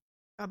 Karen.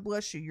 God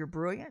bless you. You're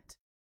brilliant.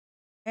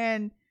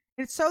 And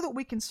it's so that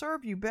we can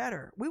serve you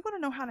better. We want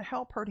to know how to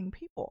help hurting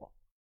people.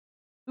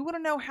 We want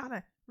to know how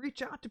to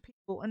reach out to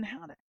people and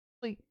how to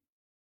actually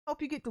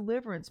help you get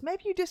deliverance.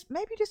 Maybe you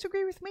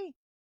disagree with me.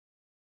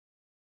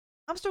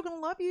 I'm still going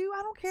to love you.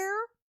 I don't care.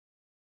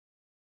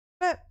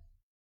 But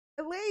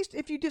at least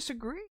if you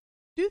disagree,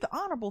 do the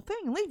honorable thing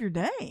and leave your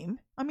name.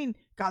 I mean,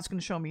 God's going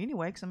to show me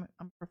anyway because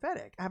I'm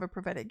prophetic. I have a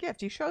prophetic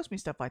gift. He shows me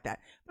stuff like that.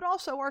 But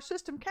also our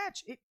system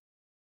catch it,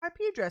 IP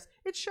address.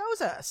 It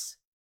shows us.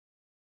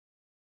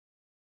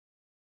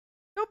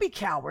 Don't be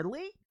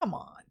cowardly. Come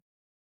on.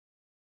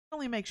 It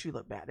only makes you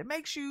look bad. It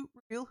makes you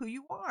reveal who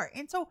you are.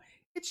 And so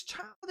it's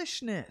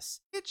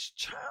childishness. It's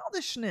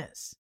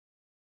childishness.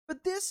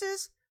 But this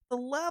is the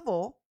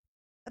level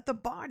that the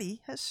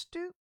body has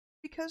stooped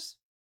because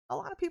a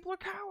lot of people are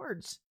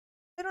cowards.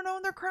 They don't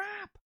own their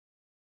crap.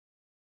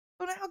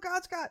 So now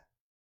God's got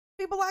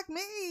people like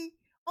me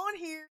on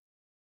here,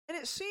 and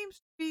it seems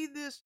to be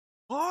this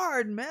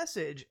hard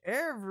message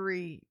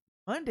every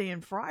Monday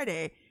and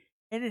Friday,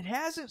 and it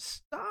hasn't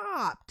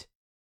stopped.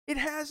 It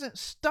hasn't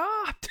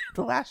stopped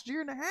the last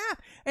year and a half.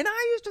 And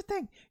I used to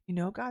think,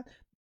 God,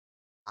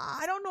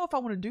 I don't know if I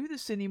want to do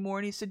this anymore.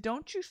 And he said,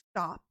 don't you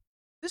stop.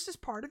 This is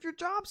part of your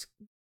job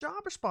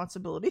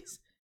responsibilities.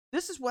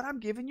 This is what I'm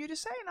giving you to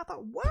say. And I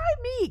thought, why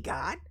me,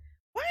 God?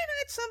 Why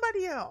not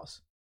somebody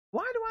else?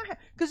 Why do I have?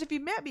 Because if you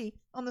met me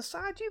on the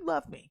side, you'd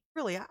love me.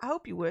 Really, I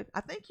hope you would.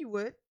 I think you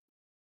would.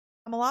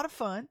 I'm a lot of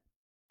fun.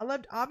 I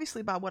loved,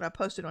 obviously, by what I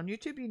posted on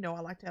YouTube. I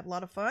like to have a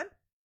lot of fun.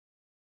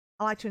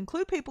 I like to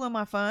include people in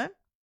my fun.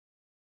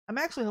 I'm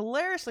actually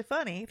hilariously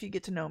funny if you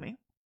get to know me.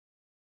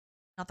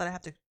 Not that I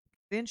have to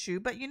convince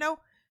you, but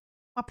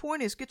my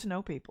point is get to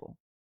know people.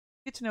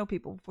 Get to know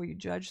people before you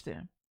judge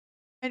them.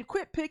 And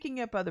quit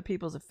picking up other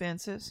people's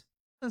offenses.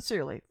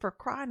 Sincerely, for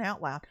crying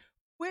out loud.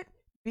 Quit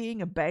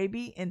being a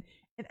baby. And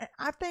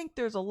I think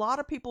there's a lot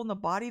of people in the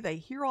body, they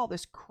hear all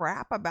this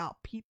crap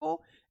about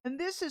people. And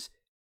this is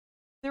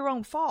their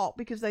own fault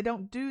because they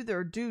don't do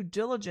their due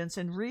diligence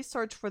and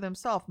research for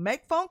themselves.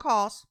 Make phone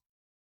calls.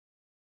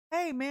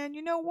 Hey, man,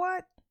 you know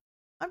what?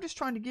 I'm just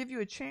trying to give you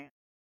a chance.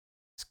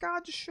 Ask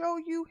God to show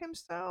you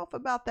himself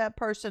about that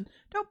person.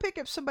 Don't pick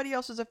up somebody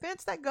else's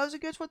offense. That goes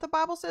against what the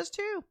Bible says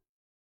too.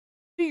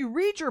 Do you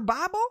read your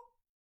Bible?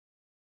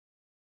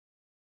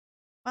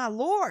 My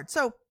Lord.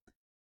 So,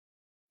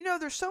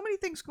 there's so many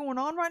things going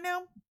on right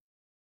now.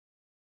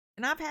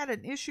 And I've had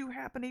an issue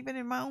happen even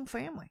in my own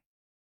family.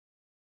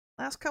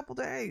 Last couple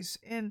days.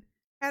 And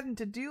having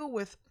to deal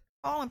with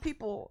calling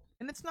people.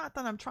 And it's not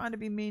that I'm trying to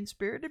be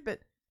mean-spirited, but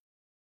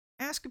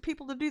asking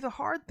people to do the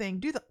hard thing.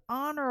 Do the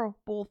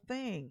honorable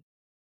thing.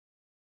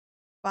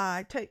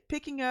 By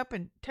picking up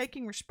and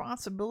taking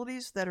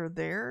responsibilities that are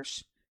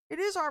theirs. It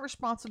is our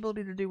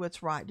responsibility to do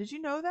what's right. Did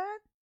you know that?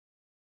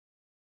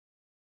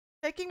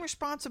 Taking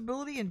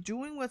responsibility and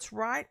doing what's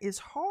right is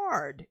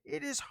hard.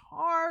 It is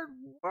hard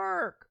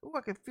work. Ooh,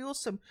 I can feel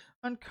some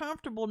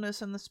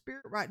uncomfortableness in the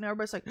spirit right now.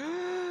 Everybody's like,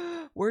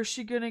 where's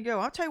she going to go?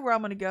 I'll tell you where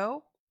I'm going to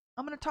go.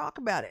 I'm going to talk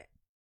about it.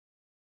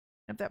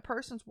 If that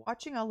person's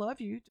watching, I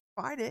love you. To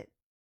fight it.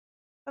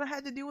 But I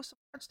had to deal with some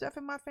hard stuff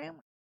in my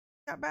family.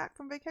 Got back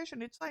from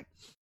vacation. It's like,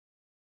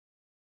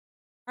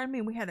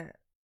 we had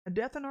a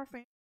death in our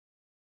family.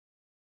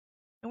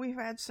 And we've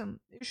had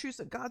some issues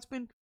that God's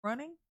been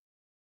running.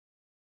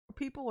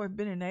 People have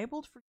been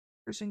enabled for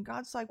years, and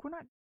God's like, we're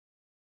not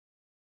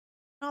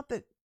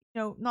that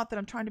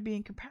I'm trying to be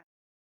incompatible.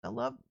 I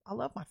love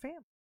my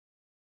family,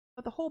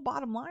 but the whole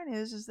bottom line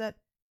is that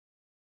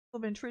people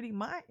have been treating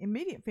my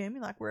immediate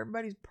family like we're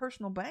everybody's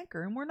personal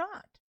banker, and we're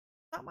not.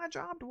 It's not my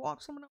job to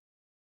walk someone else.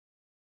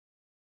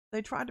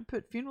 They tried to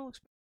put funeral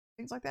expenses,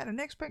 things like that, an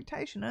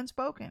expectation,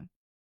 unspoken,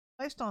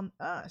 placed on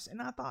us,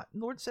 and I thought, the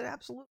Lord said,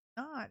 absolutely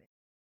not.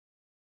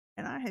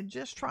 And I had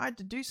just tried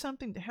to do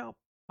something to help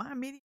my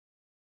immediate.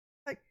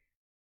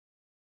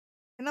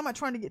 And I'm not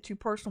trying to get too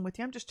personal with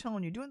you. I'm just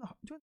telling you, doing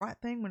the right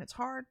thing when it's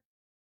hard.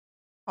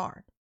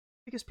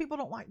 Because people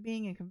don't like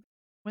being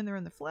when they're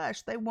in the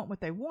flesh. They want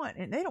what they want,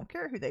 and they don't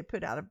care who they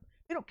put out.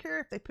 They don't care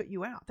if they put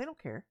you out. They don't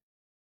care.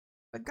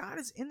 But God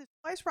is in this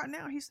place right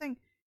now. He's saying,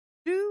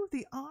 do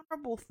the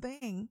honorable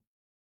thing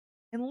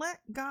and let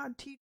God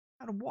teach you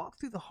how to walk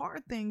through the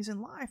hard things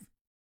in life.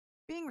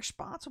 Being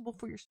responsible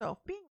for yourself.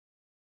 Being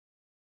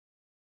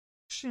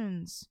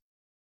actions.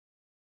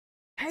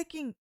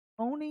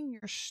 Owning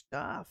your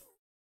stuff.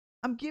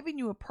 I'm giving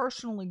you a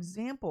personal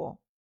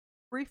example,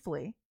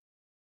 briefly,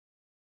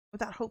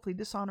 without hopefully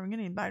dishonoring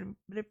anybody.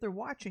 But if they're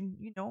watching,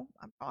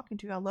 I'm talking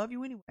to you. I love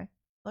you anyway.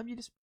 Love you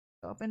to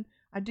yourself, and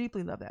I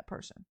deeply love that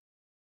person.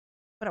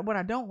 But what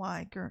I don't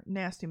like are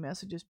nasty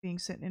messages being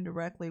sent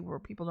indirectly where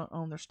people don't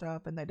own their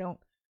stuff and they don't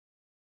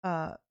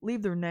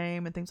leave their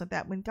name and things like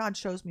that. When God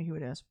shows me who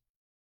it is,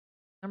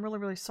 I'm really,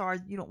 really sorry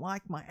you don't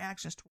like my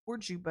actions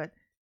towards you, but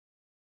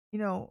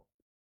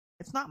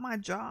it's not my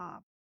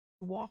job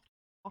to walk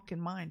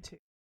in mine too.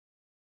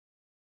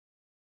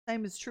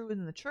 Same is true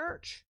in the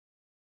church.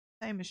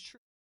 Same is true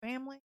in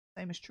family.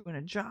 Same is true in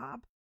a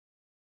job.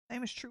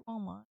 Same is true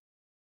online.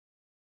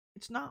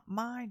 It's not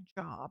my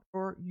job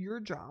or your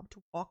job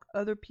to walk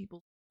other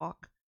people's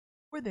walk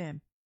for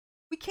them.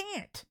 We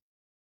can't.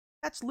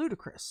 That's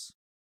ludicrous.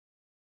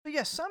 So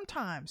yes,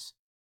 sometimes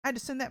I had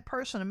to send that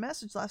person a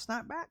message last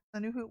night back. I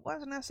knew who it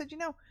was, and I said,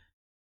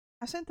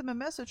 I sent them a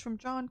message from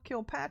John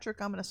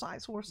Kilpatrick. I'm going to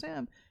cite source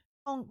him,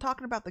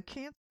 talking about the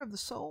cancer of the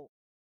soul.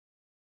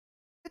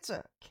 It's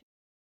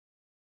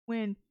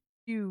when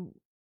you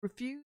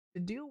refuse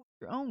to deal with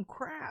your own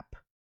crap,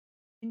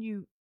 and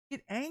you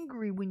get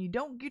angry when you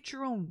don't get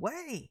your own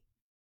way,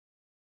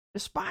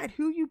 despite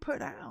who you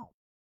put out.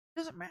 It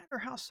doesn't matter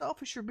how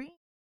selfish you're being.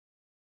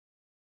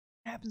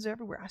 It happens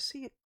everywhere. I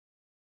see it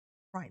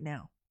right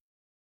now.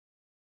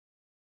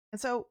 And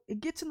so it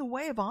gets in the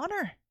way of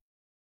honor.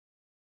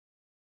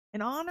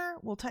 And honor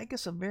will take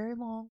us a very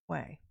long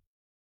way.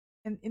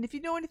 And if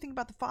you know anything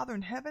about the Father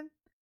in heaven,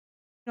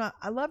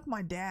 I loved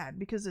my dad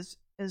because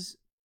as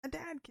my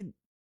dad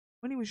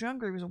when he was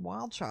younger, he was a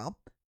wild child,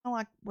 kind of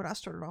like what I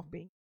started off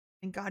being.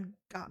 And God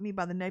got me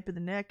by the nape of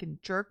the neck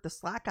and jerked the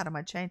slack out of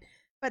my chain.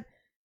 But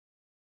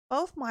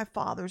both my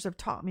fathers have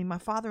taught me, my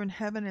father in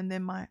heaven and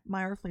then my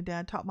earthly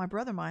dad taught my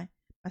brother,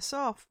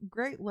 myself,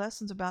 great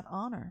lessons about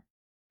honor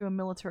through a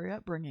military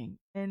upbringing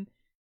and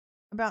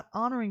about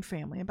honoring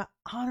family, about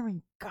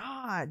honoring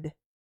God.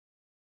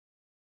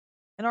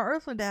 And our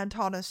earthly dad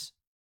taught us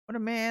what a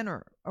man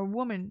or a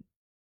woman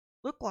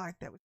looked like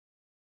that was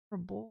a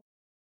bull.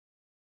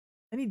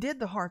 And he did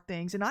the hard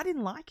things, and I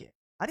didn't like it.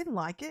 I didn't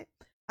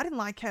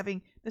like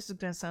having, this is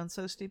going to sound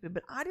so stupid,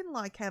 but I didn't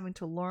like having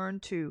to learn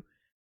to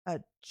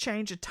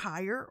change a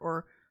tire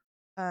or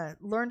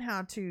learn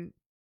how to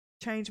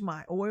change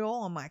my oil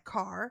on my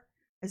car,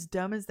 as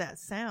dumb as that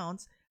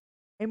sounds.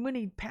 And when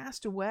he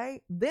passed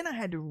away, then I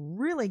had to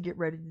really get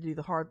ready to do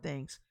the hard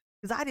things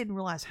because I didn't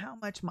realize how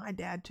much my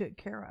dad took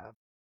care of.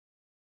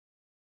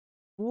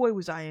 Boy,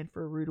 was I in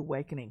for a rude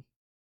awakening.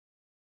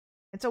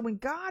 And so when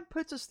God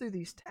puts us through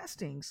these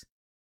testings,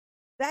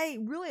 they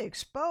really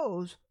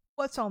expose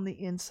what's on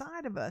the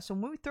inside of us.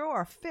 And when we throw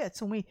our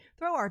fits and we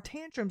throw our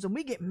tantrums and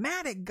we get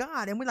mad at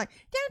God and we're like,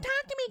 don't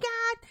talk to me,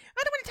 God.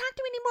 I don't want to talk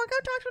to you anymore. Go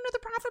talk to another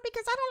prophet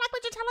because I don't like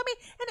what you're telling me.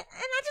 And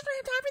I just don't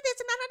have time for this.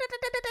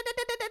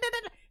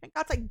 And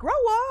God's like,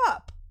 grow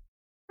up.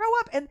 Grow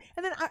up. And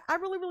then I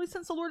really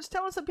sense the Lord is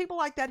telling some people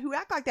like that who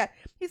act like that.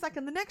 He's like,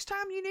 and the next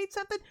time you need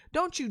something,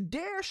 don't you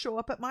dare show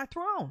up at my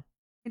throne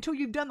until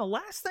you've done the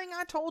last thing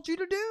I told you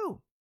to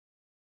do.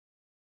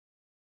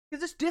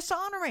 Because it's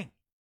dishonoring.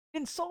 It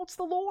insults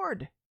the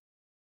Lord.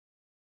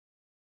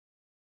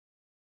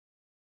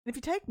 And if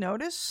you take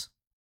notice,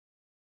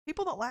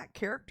 people that lack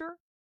character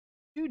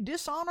do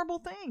dishonorable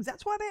things.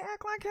 That's why they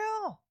act like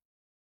hell.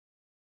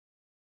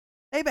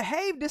 They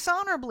behave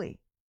dishonorably.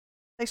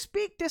 They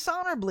speak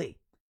dishonorably.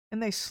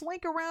 And they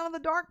slink around in the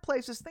dark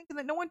places thinking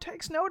that no one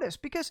takes notice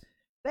because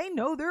they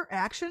know their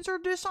actions are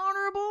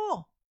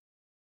dishonorable.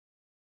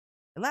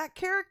 They lack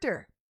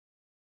character.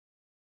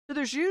 So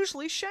there's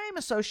usually shame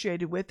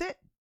associated with it.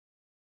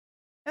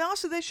 And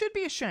also they should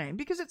be ashamed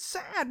because it's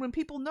sad when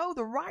people know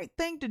the right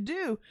thing to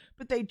do,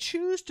 but they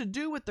choose to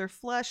do what their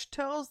flesh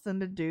tells them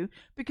to do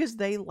because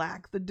they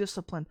lack the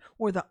discipline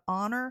or the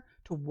honor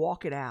to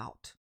walk it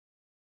out.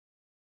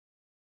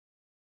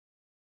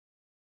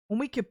 When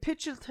we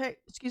capitulate,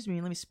 let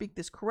me speak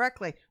this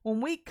correctly.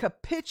 When we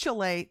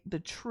capitulate the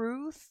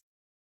truth,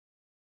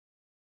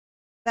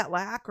 that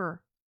lack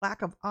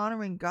of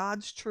honoring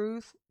God's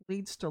truth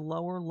leads to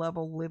lower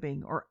level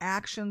living or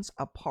actions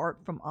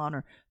apart from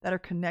honor that are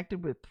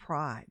connected with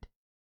pride.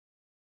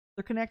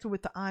 They're connected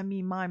with the I,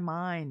 me, my,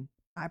 mine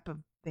type of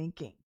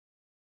thinking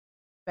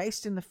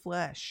based in the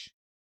flesh.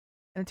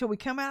 And until we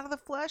come out of the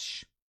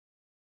flesh,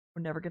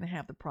 we're never going to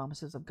have the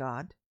promises of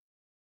God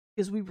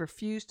because we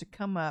refuse to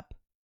come up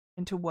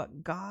into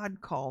what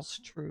God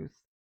calls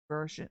truth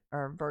versus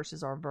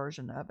our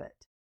version of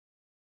it.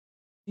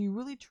 Do you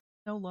really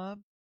know love?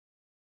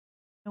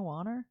 No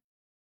honor?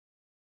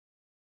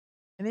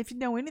 And if you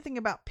know anything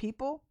about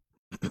people,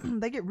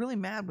 they get really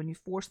mad when you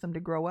force them to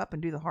grow up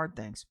and do the hard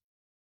things.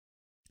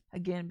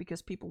 Again,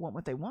 because people want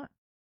what they want.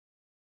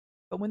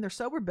 But when they're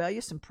so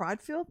rebellious and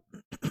pride-filled,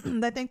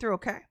 they think they're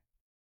okay.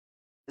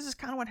 This is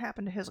kind of what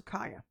happened to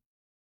Hezekiah.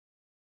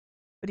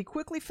 But he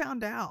quickly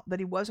found out that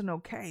he wasn't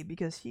okay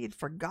because he had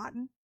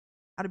forgotten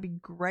how to be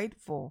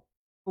grateful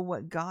for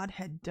what God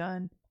had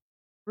done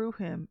through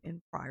him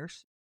in prior.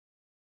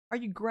 Are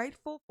you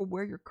grateful for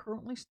where you're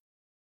currently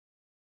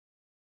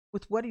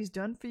with what he's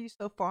done for you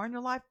so far in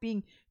your life?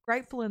 Being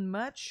grateful in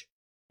much,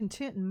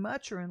 content in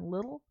much or in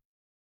little?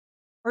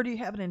 Or do you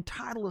have an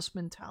entitlist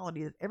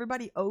mentality that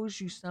everybody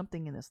owes you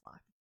something in this life?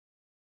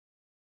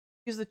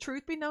 Because the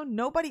truth be known,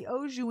 nobody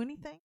owes you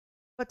anything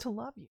but to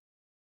love you.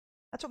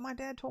 That's what my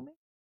dad told me.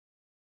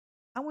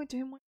 I went to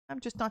him one time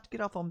just not to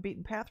get off on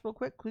beaten path real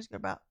quick. Please got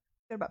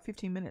about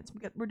 15 minutes.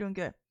 We're doing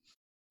good.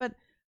 But I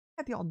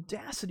had the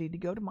audacity to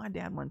go to my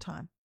dad one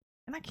time.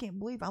 And I can't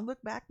believe I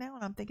look back now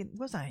and I'm thinking,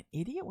 was I an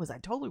idiot? Was I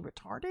totally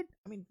retarded?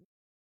 I mean,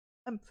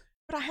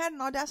 but I had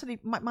an audacity.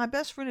 My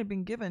best friend had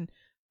been given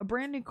a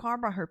brand new car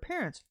by her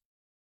parents.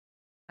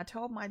 I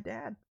told my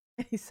dad,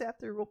 and he sat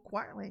there real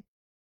quietly.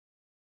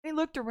 He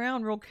looked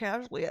around real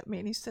casually at me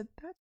and he said,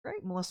 "That's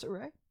great, Melissa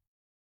Ray."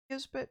 He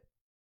goes, "But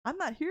I'm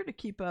not here to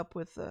keep up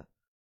with the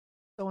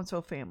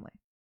so-and-so family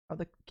or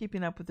the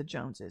keeping up with the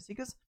Joneses." He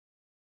goes,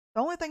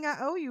 "The only thing I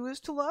owe you is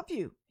to love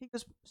you." He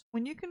goes,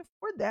 "When you can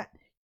afford that,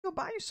 go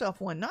buy yourself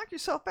one. Knock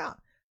yourself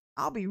out.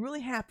 I'll be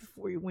really happy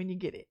for you when you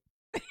get it."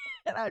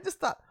 And I just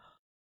thought,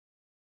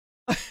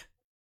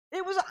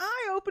 it was an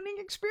eye-opening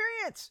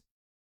experience.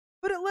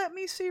 But it let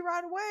me see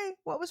right away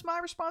what was my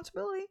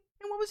responsibility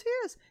and what was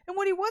his, and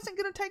what he wasn't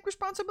going to take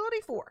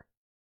responsibility for.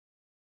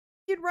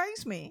 He'd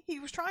raised me. He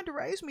was trying to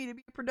raise me to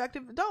be a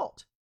productive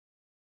adult.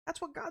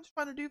 That's what God's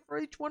trying to do for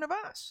each one of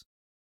us.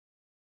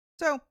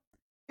 So,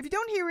 if you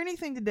don't hear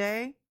anything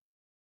today,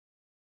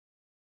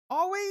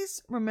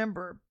 always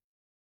remember,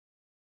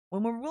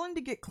 when we're willing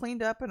to get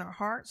cleaned up in our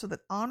heart so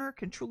that honor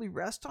can truly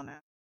rest on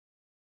it,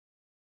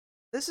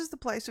 this is the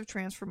place of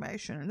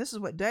transformation. And this is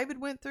what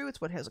David went through. It's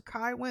what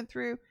Hezekiah went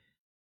through.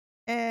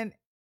 And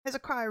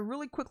Hezekiah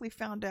really quickly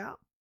found out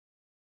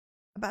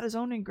about his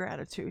own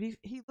ingratitude.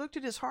 He looked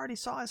at his heart. He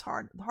saw his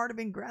heart, the heart of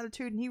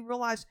ingratitude, and he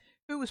realized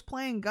who was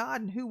playing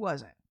God and who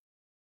wasn't.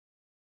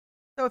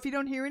 So if you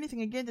don't hear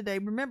anything again today,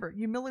 remember,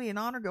 humility and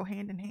honor go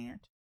hand in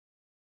hand.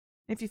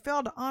 If you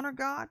fail to honor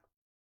God,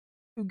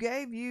 who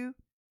gave you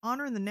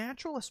honor in the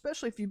natural,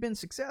 especially if you've been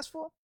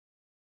successful,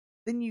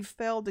 then you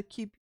failed to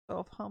keep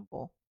yourself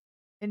humble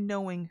in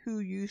knowing who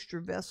used your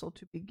vessel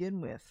to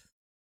begin with.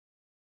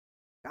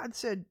 God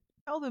said,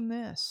 tell them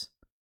this.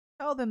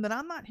 Tell them that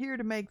I'm not here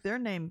to make their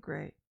name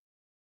great.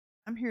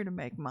 I'm here to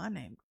make my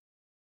name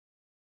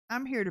great.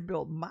 I'm here to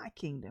build my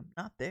kingdom,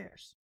 not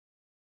theirs.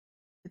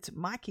 It's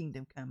my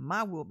kingdom come,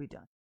 my will be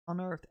done on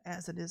earth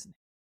as it is in heaven.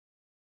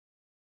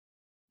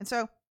 And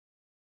so, the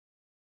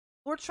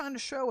Lord's trying to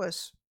show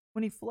us,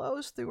 when he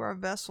flows through our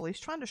vessel, he's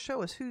trying to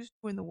show us who's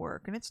doing the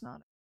work, and it's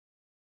not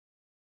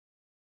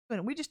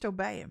us. We just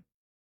obey him.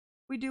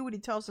 We do what he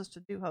tells us to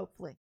do,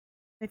 hopefully.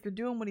 If you're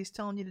doing what he's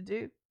telling you to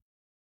do,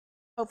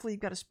 hopefully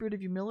you've got a spirit of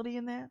humility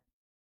in that,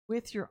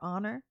 with your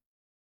honor.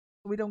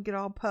 So we don't get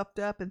all puffed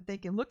up and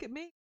thinking, look at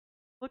me.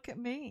 Look at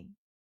me.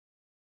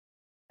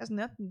 It has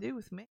nothing to do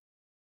with me.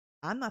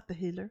 I'm not the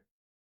healer.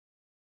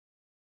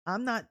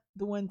 I'm not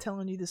the one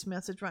telling you this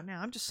message right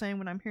now. I'm just saying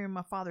what I'm hearing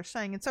my Father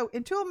saying. And so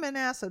until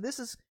Manasseh, this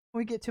is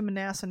when we get to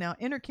Manasseh now.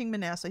 Enter King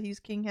Manasseh. He's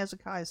King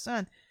Hezekiah's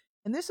son.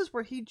 And this is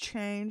where he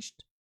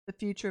changed the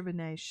future of a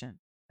nation.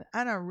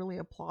 And I really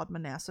applaud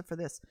Manasseh for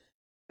this.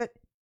 But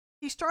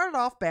he started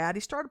off bad.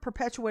 He started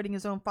perpetuating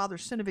his own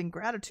father's sin of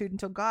ingratitude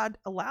until God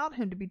allowed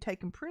him to be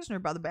taken prisoner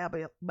by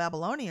the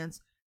Babylonians.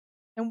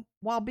 And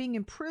while being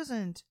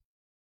imprisoned,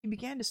 he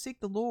began to seek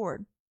the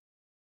Lord.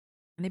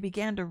 And he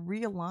began to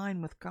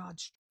realign with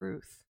God's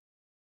truth.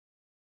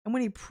 And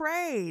when he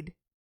prayed,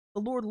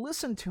 the Lord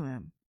listened to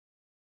him,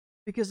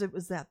 because it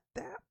was at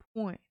that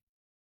point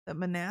that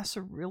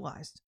Manasseh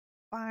realized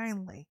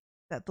finally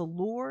that the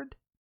Lord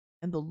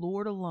and the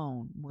Lord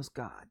alone was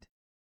God.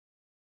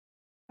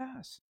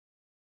 Us.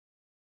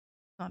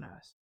 Not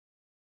us.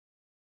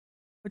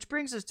 Which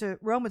brings us to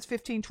Romans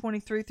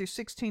 15:23 through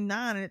 16:9,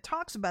 and it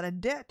talks about a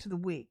debt to the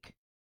weak,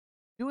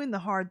 doing the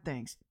hard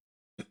things.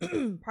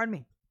 Pardon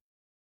me.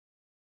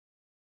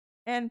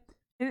 And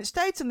it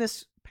states in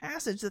this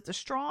passage that the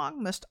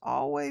strong must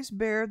always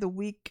bear the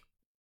weak,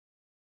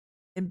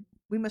 and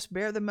we must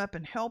bear them up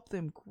and help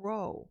them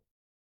grow.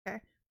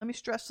 Okay? Let me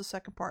stress the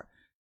second part.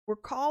 We're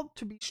called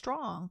to be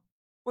strong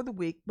for the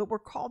weak, but we're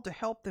called to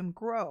help them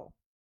grow.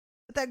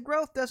 But that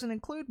growth doesn't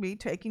include me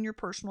taking your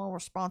personal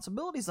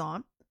responsibilities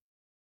on,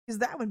 because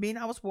that would mean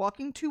I was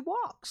walking two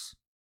walks,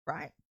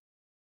 right?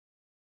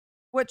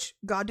 Which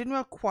God didn't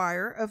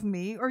require of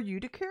me or you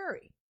to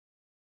carry.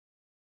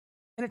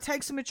 And it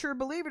takes a mature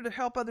believer to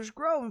help others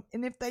grow.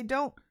 And if they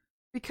don't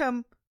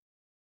become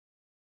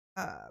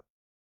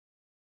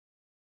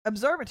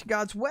observant to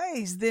God's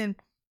ways, then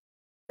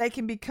they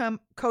can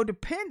become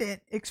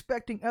codependent,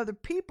 expecting other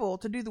people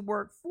to do the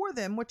work for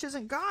them, which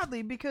isn't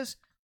godly, because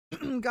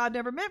God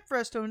never meant for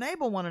us to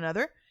enable one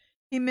another.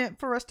 He meant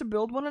for us to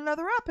build one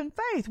another up in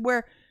faith,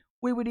 where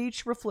we would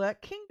each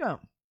reflect kingdom.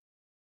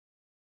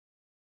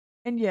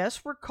 And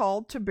yes, we're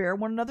called to bear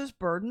one another's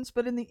burdens,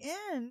 but in the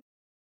end,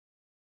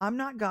 I'm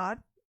not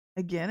God,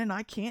 again, and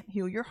I can't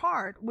heal your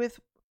heart with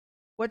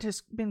what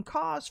has been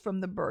caused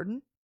from the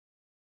burden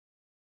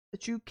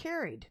that you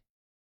carried.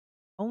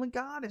 Only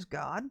God is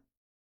God,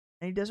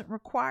 and he doesn't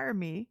require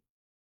me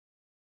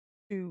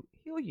to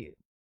heal you.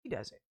 He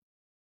does it.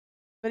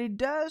 But he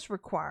does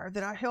require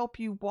that I help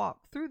you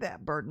walk through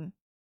that burden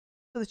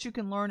so that you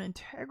can learn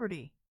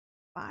integrity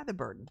by the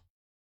burden.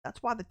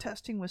 That's why the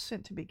testing was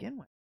sent to begin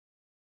with.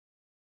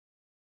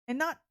 And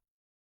not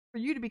for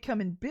you to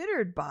become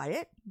embittered by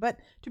it, but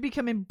to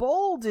become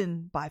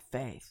emboldened by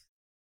faith,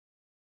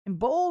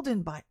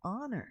 emboldened by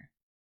honor,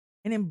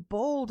 and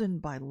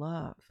emboldened by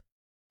love.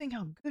 Think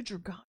how good your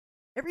God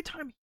is every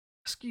time he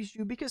rescues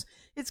you, because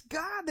it's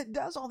God that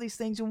does all these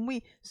things. And when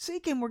we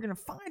seek him, we're going to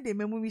find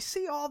him. And when we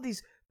see all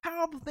these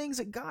powerful things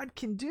that God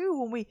can do,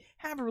 when we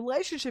have a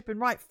relationship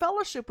and right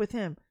fellowship with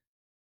him,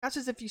 God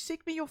says, if you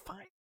seek me, you'll find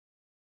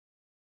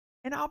me.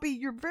 and I'll be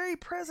your very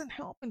present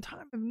help in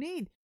time of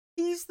need.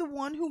 He's the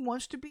one who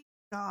wants to be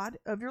God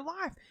of your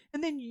life.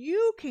 And then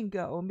you can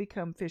go and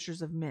become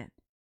fishers of men.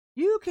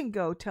 You can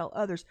go tell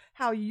others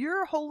how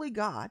your holy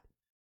God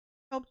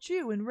helped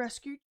you and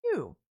rescued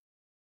you.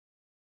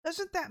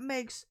 Doesn't that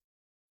make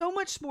so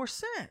much more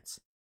sense?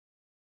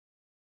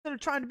 Instead of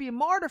trying to be a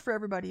martyr for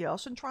everybody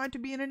else and trying to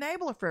be an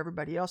enabler for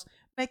everybody else,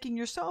 making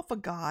yourself a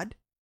God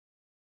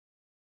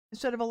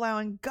instead of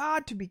allowing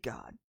God to be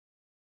God.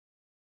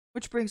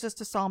 Which brings us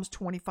to Psalms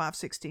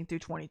 25:16 through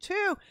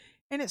 22.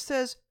 And it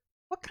says,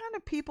 what kind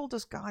of people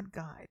does God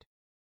guide?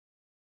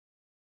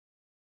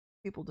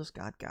 People does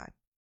God guide?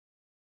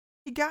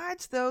 He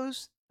guides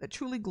those that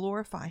truly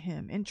glorify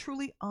Him and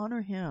truly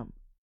honor Him.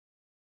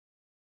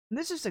 And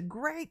this is a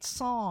great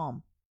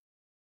psalm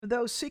for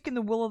those seeking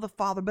the will of the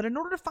Father. But in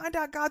order to find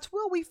out God's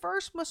will, we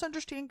first must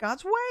understand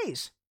God's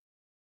ways.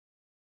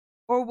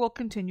 Or we'll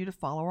continue to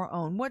follow our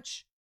own,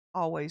 which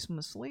always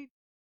mislead.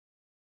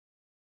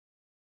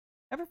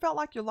 Ever felt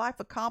like your life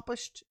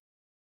accomplished,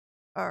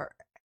 or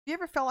you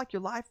ever felt like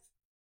your life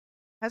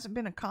hasn't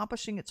been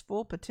accomplishing its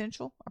full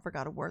potential? I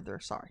forgot a word there,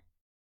 sorry.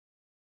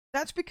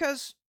 That's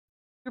because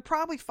you're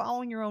probably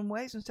following your own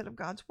ways instead of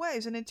God's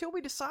ways. And until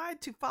we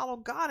decide to follow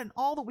God in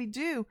all that we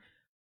do,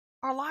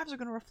 our lives are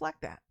going to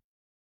reflect that.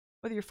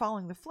 Whether you're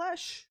following the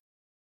flesh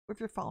or if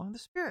you're following the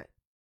Spirit.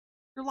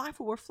 Your life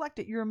will reflect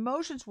it. Your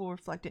emotions will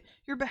reflect it.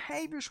 Your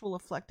behaviors will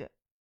reflect it.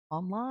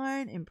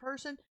 Online, in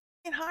person,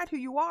 you can't hide who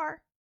you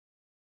are.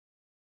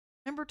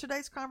 Remember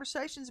today's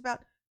conversations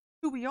about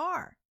who we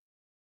are.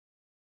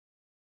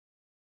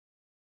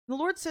 The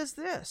Lord says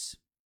this,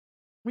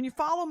 when you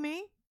follow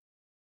me,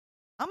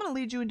 I'm going to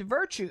lead you into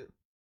virtue.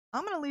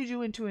 I'm going to lead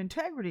you into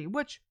integrity,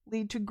 which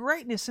lead to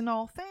greatness in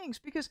all things,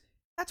 because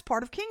that's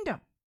part of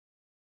kingdom.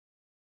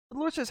 The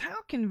Lord says,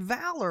 how can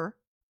valor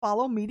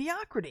follow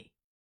mediocrity?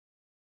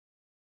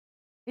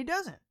 It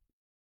doesn't,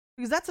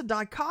 because that's a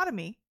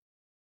dichotomy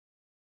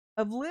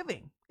of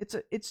living.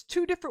 It's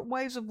two different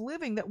ways of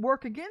living that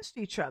work against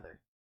each other.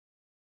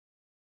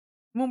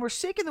 When we're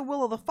seeking the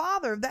will of the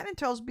Father, that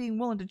entails being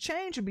willing to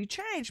change and be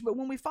changed. But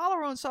when we follow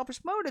our own selfish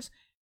motives,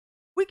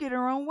 we get in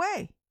our own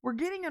way. We're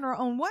getting in our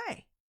own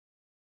way.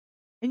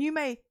 And you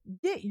may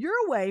get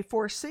your way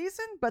for a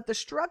season, but the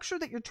structure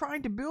that you're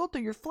trying to build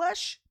through your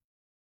flesh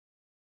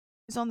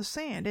is on the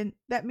sand, and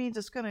that means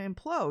it's going to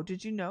implode.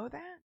 Did you know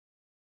that?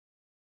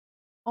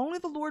 Only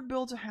the Lord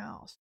builds a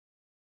house,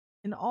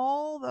 and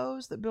all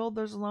those that build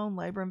theirs alone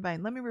labor in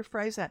vain. Let me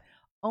rephrase that.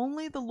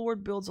 Only the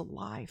Lord builds a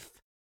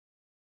life,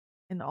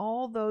 and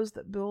all those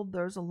that build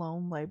theirs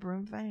alone labor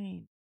in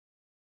vain.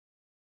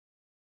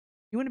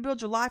 You want to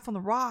build your life on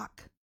the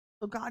rock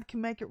so God can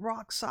make it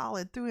rock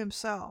solid through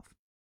Himself.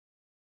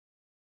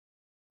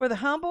 For the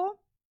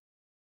humble,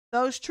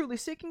 those truly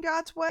seeking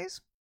God's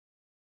ways,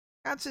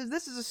 God says,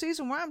 this is a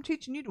season where I'm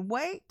teaching you to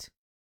wait,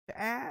 to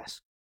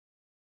ask,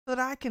 so that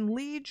I can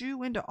lead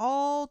you into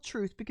all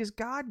truth, because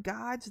God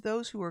guides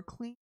those who are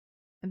clean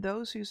and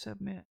those who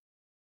submit.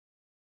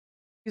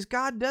 Because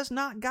God does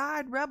not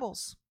guide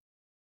rebels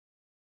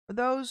or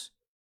those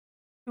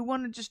who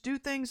want to just do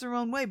things their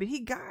own way, but He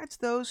guides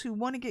those who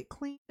want to get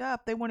cleaned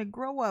up, they want to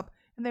grow up,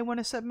 and they want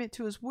to submit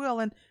to His will.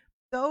 And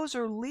those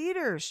are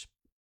leaders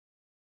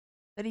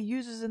that He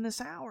uses in this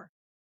hour.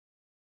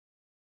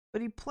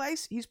 But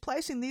He's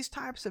placing these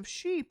types of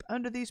sheep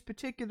under these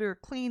particular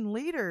clean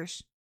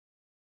leaders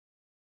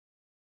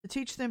to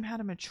teach them how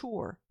to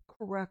mature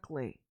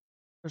correctly.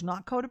 There's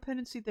not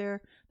codependency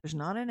there. There's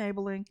not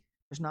enabling.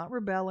 There's not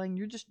rebelling.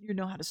 You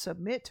know how to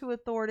submit to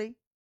authority.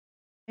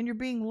 And you're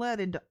being led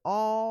into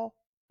all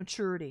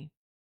maturity.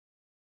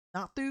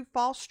 Not through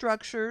false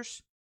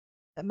structures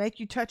that make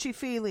you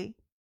touchy-feely,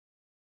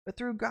 but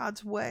through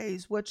God's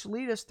ways, which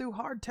lead us through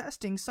hard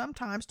testing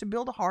sometimes to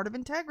build a heart of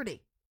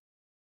integrity.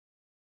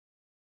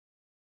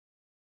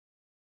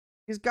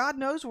 Because God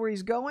knows where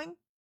He's going.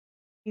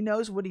 He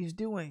knows what He's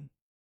doing.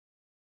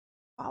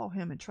 Follow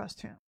Him and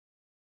trust Him.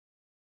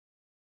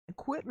 And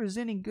quit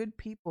resenting good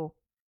people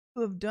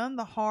who have done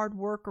the hard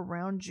work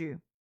around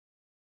you.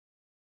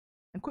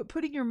 And quit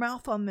putting your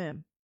mouth on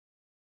them.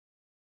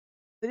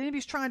 The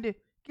enemy's trying to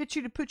get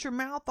you to put your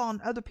mouth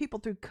on other people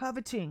through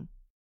coveting,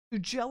 through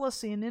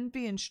jealousy and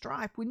envy and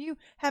strife, when you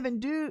haven't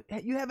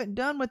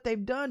done what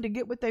they've done to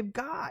get what they've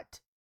got.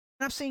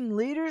 And I've seen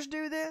leaders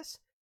do this.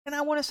 And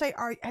I want to say,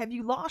 have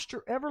you lost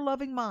your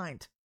ever-loving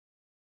mind?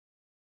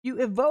 You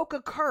evoke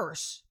a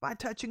curse by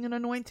touching an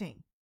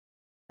anointing.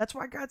 That's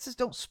why God says,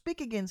 don't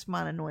speak against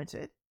mine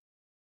anointed.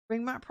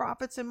 Bring my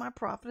prophets and my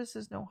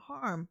prophetesses no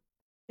harm.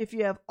 If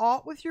you have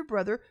aught with your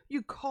brother,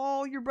 you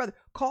call your brother.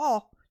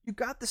 Call. You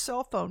got the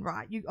cell phone,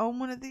 right? You own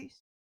one of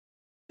these.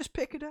 Just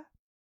pick it up.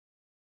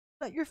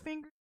 Let your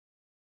finger.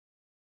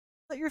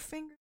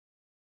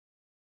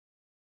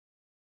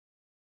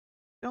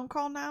 Don't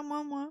call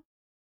 911.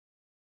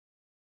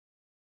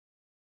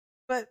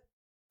 But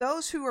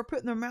those who are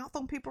putting their mouth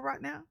on people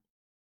right now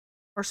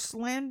are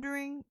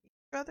slandering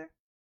each other.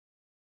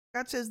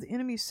 God says the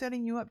enemy is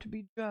setting you up to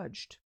be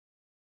judged.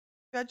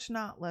 Judge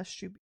not,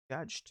 lest you be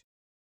judged.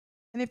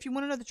 And if you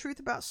want to know the truth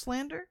about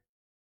slander,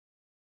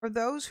 Or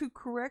those who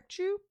correct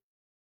you?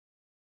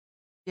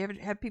 You ever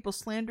have people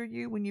slander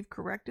you when you've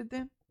corrected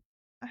them?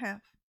 I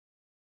have.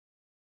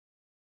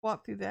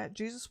 Walked through that.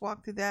 Jesus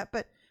walked through that.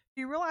 But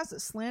do you realize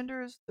that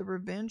slander is the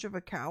revenge of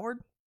a coward?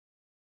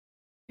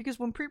 Because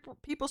when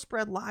people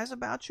spread lies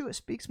about you, it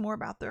speaks more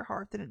about their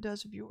heart than it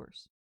does of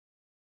yours.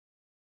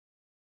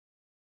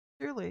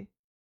 Surely.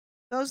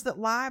 Those that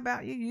lie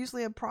about you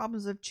usually have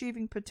problems of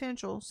achieving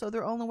potential, so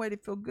their only way to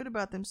feel good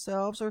about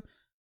themselves or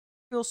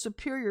feel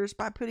superior is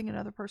by putting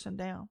another person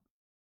down.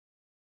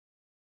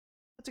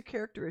 That's a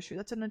character issue.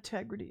 That's an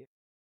integrity issue.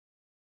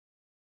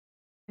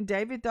 And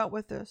David dealt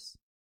with this,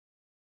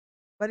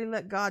 but he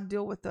let God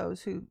deal with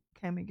those who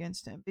came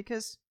against him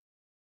because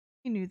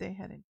he knew they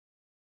had it.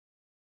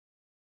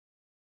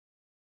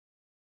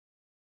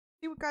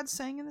 See what God's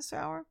saying in this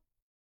hour?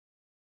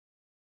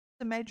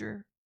 It's a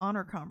major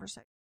honor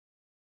conversation.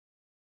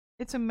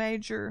 It's a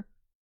major,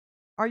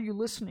 are you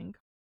listening?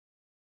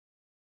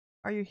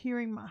 Are you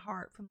hearing my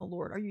heart from the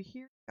Lord? Are you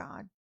hearing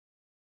God?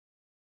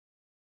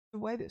 The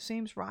way that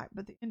seems right,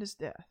 but the end is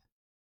death.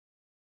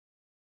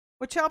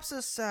 Which helps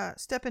us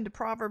step into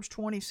Proverbs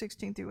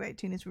 20:16 through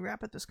 18 as we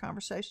wrap up this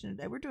conversation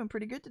today. We're doing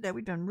pretty good today.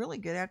 We've done really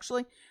good,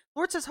 actually.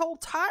 Lord says,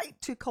 hold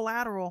tight to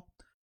collateral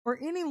or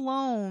any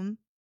loan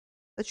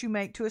that you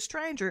make to a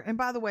stranger. And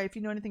by the way, if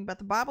you know anything about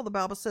the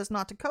Bible says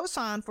not to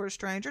co-sign for a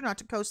stranger, not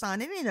to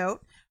co-sign any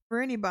note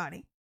for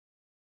anybody.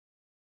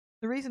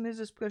 The reason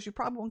is because you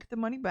probably won't get the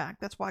money back.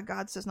 That's why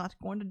God says not to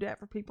go into debt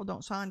for people.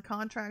 Don't sign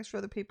contracts for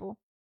other people.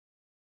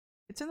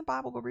 It's in the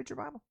Bible. Go read your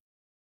Bible.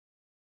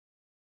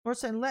 Lord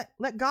saying,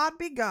 let God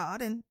be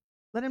God and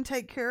let him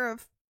take care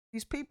of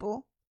these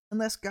people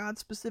unless God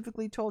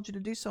specifically told you to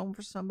do so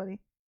for somebody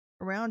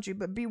around you.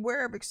 But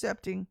beware of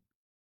accepting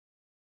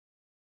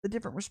the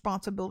different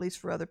responsibilities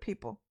for other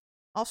people.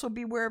 Also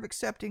beware of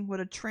accepting what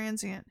a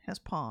transient has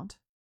pawned.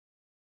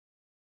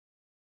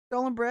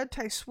 Stolen bread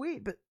tastes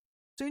sweet, but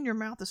soon your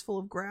mouth is full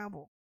of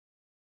gravel.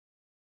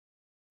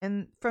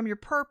 And from your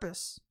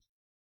purpose,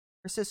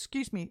 it says,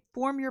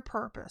 form your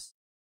purpose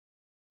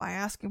by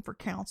asking for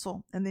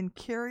counsel and then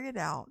carry it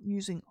out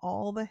using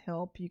all the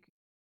help you can.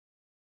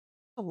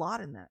 There's a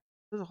lot in that.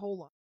 There's a whole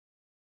lot.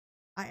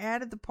 I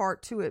added the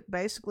part to it.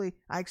 Basically,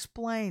 I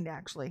explained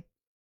actually,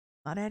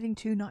 not adding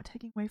to, not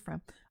taking away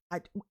from.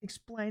 I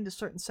explained a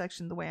certain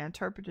section. The way I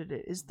interpreted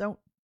it is don't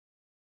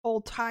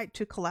hold tight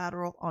to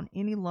collateral on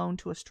any loan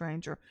to a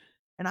stranger.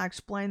 And I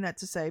explained that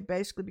to say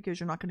basically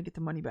because you're not going to get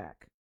the money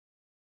back,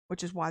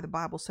 which is why the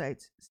Bible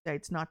states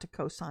not to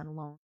co-sign a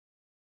loan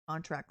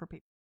contract for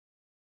people.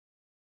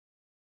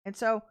 And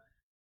so,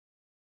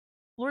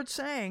 Lord's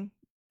saying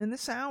in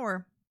this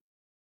hour,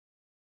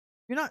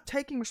 you're not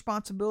taking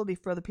responsibility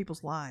for other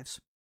people's lives.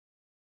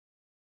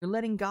 You're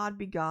letting God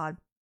be God,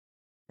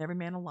 every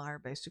man a liar,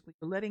 basically.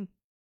 You're letting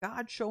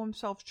God show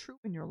himself true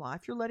in your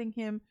life. You're letting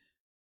him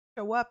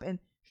show up and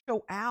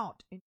show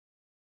out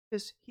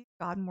because he's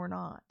God and we're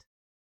not.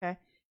 Okay?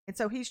 And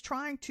so he's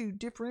trying to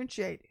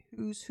differentiate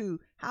who's who.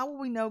 How will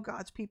we know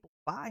God's people?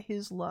 By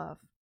his love,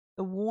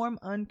 the warm,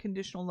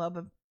 unconditional love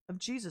of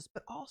Jesus,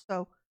 but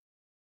also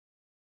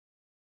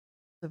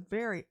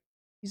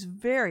he's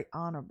very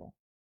honorable.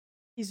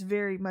 He's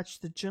very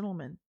much the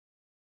gentleman.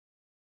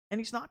 And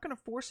he's not going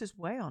to force his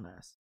way on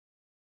us.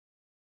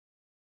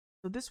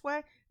 So this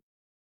way,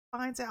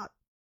 finds out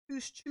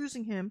who's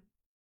choosing him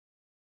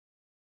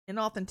in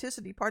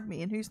authenticity,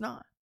 and who's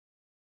not.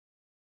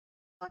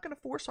 He's not going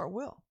to force our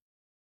will.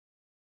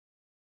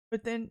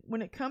 But then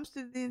when it comes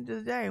to the end of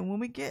the day, and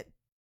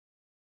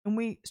when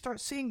we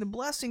start seeing the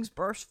blessings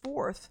burst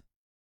forth,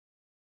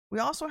 we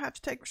also have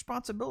to take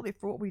responsibility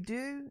for what we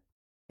do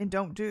and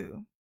don't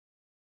do.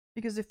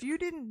 Because if you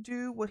didn't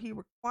do what he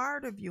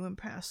required of you in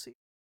past seasons,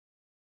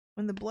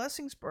 when the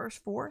blessings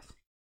burst forth,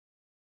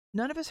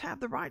 none of us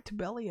have the right to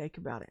bellyache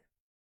about it.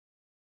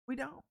 We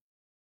don't.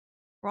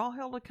 We're all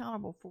held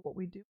accountable for what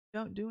we do,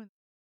 don't do.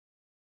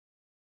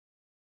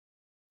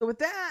 So with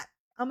that,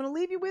 I'm going to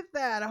leave you with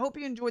that. I hope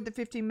you enjoyed the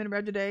 15-minute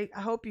rev today.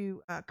 I hope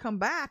you come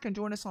back and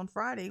join us on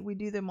Friday. We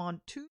do them on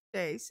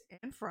Tuesdays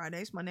and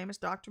Fridays. My name is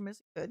Dr.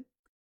 Missy Good.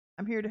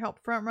 I'm here to help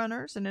front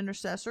runners and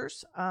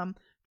intercessors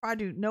try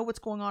to know what's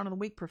going on in the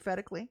week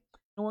prophetically,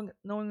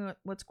 knowing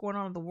what's going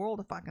on in the world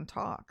if I can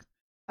talk.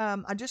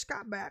 I just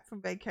got back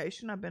from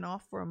vacation. I've been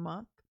off for a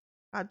month.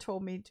 God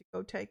told me to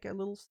go take a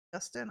little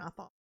siesta, and I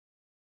thought,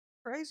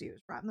 crazy. It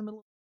was right in the middle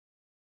of,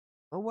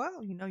 oh,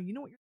 well, you know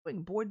what you're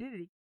doing. Boy, did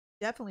he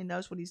definitely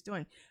knows what he's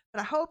doing.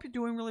 But I hope you're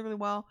doing really, really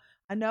well.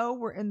 I know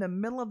we're in the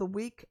middle of the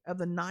week of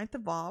the 9th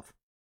of Av.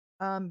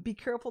 Be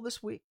careful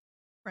this week.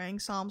 Praying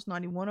Psalms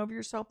 91 over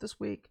yourself this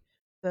week.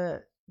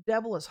 The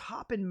devil is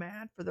hopping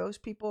mad for those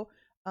people.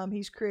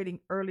 He's creating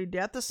early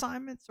death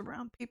assignments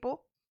around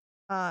people.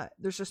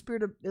 There's a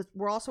spirit of,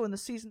 we're also in the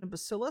season of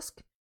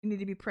basilisk. You need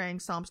to be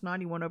praying Psalms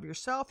 91 over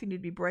yourself. You need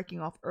to be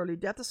breaking off early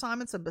death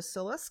assignments of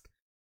basilisk,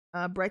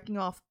 breaking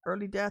off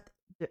early death,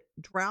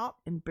 drought,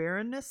 and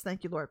barrenness.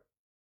 Thank you, Lord.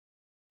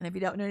 And if you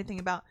don't know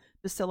anything about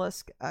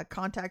basilisk,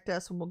 contact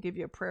us and we'll give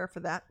you a prayer for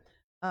that.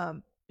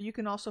 You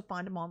can also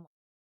find them online,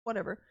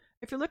 whatever.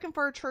 If you're looking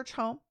for a church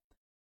home,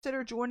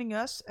 consider joining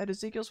us at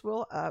Ezekiel's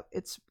Will.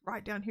 It's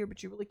right down here,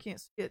 but you really can't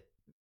see it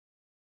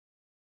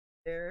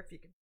there if you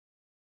can.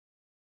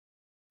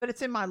 But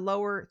it's in my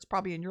lower, it's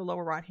probably in your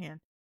lower right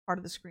hand part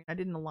of the screen. I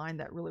didn't align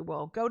that really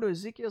well. Go to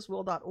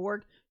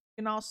ezekielswill.org. You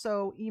can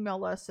also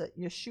email us at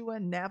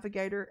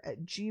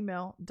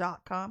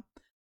yeshuanavigator@gmail.com.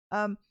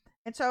 And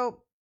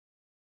so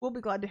we'll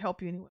be glad to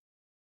help you anyway.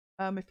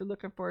 If you're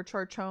looking for a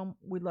church home,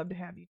 we'd love to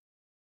have you.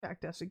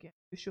 Contact us again,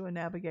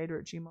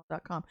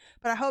 yeshuanavigator@gmail.com.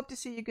 But I hope to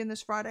see you again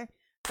this Friday.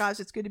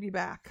 Guys, it's good to be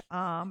back.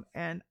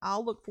 And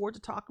I'll look forward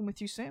to talking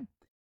with you soon.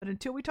 But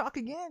until we talk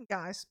again,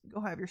 guys, go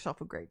have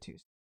yourself a great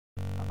Tuesday.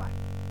 Bye-bye.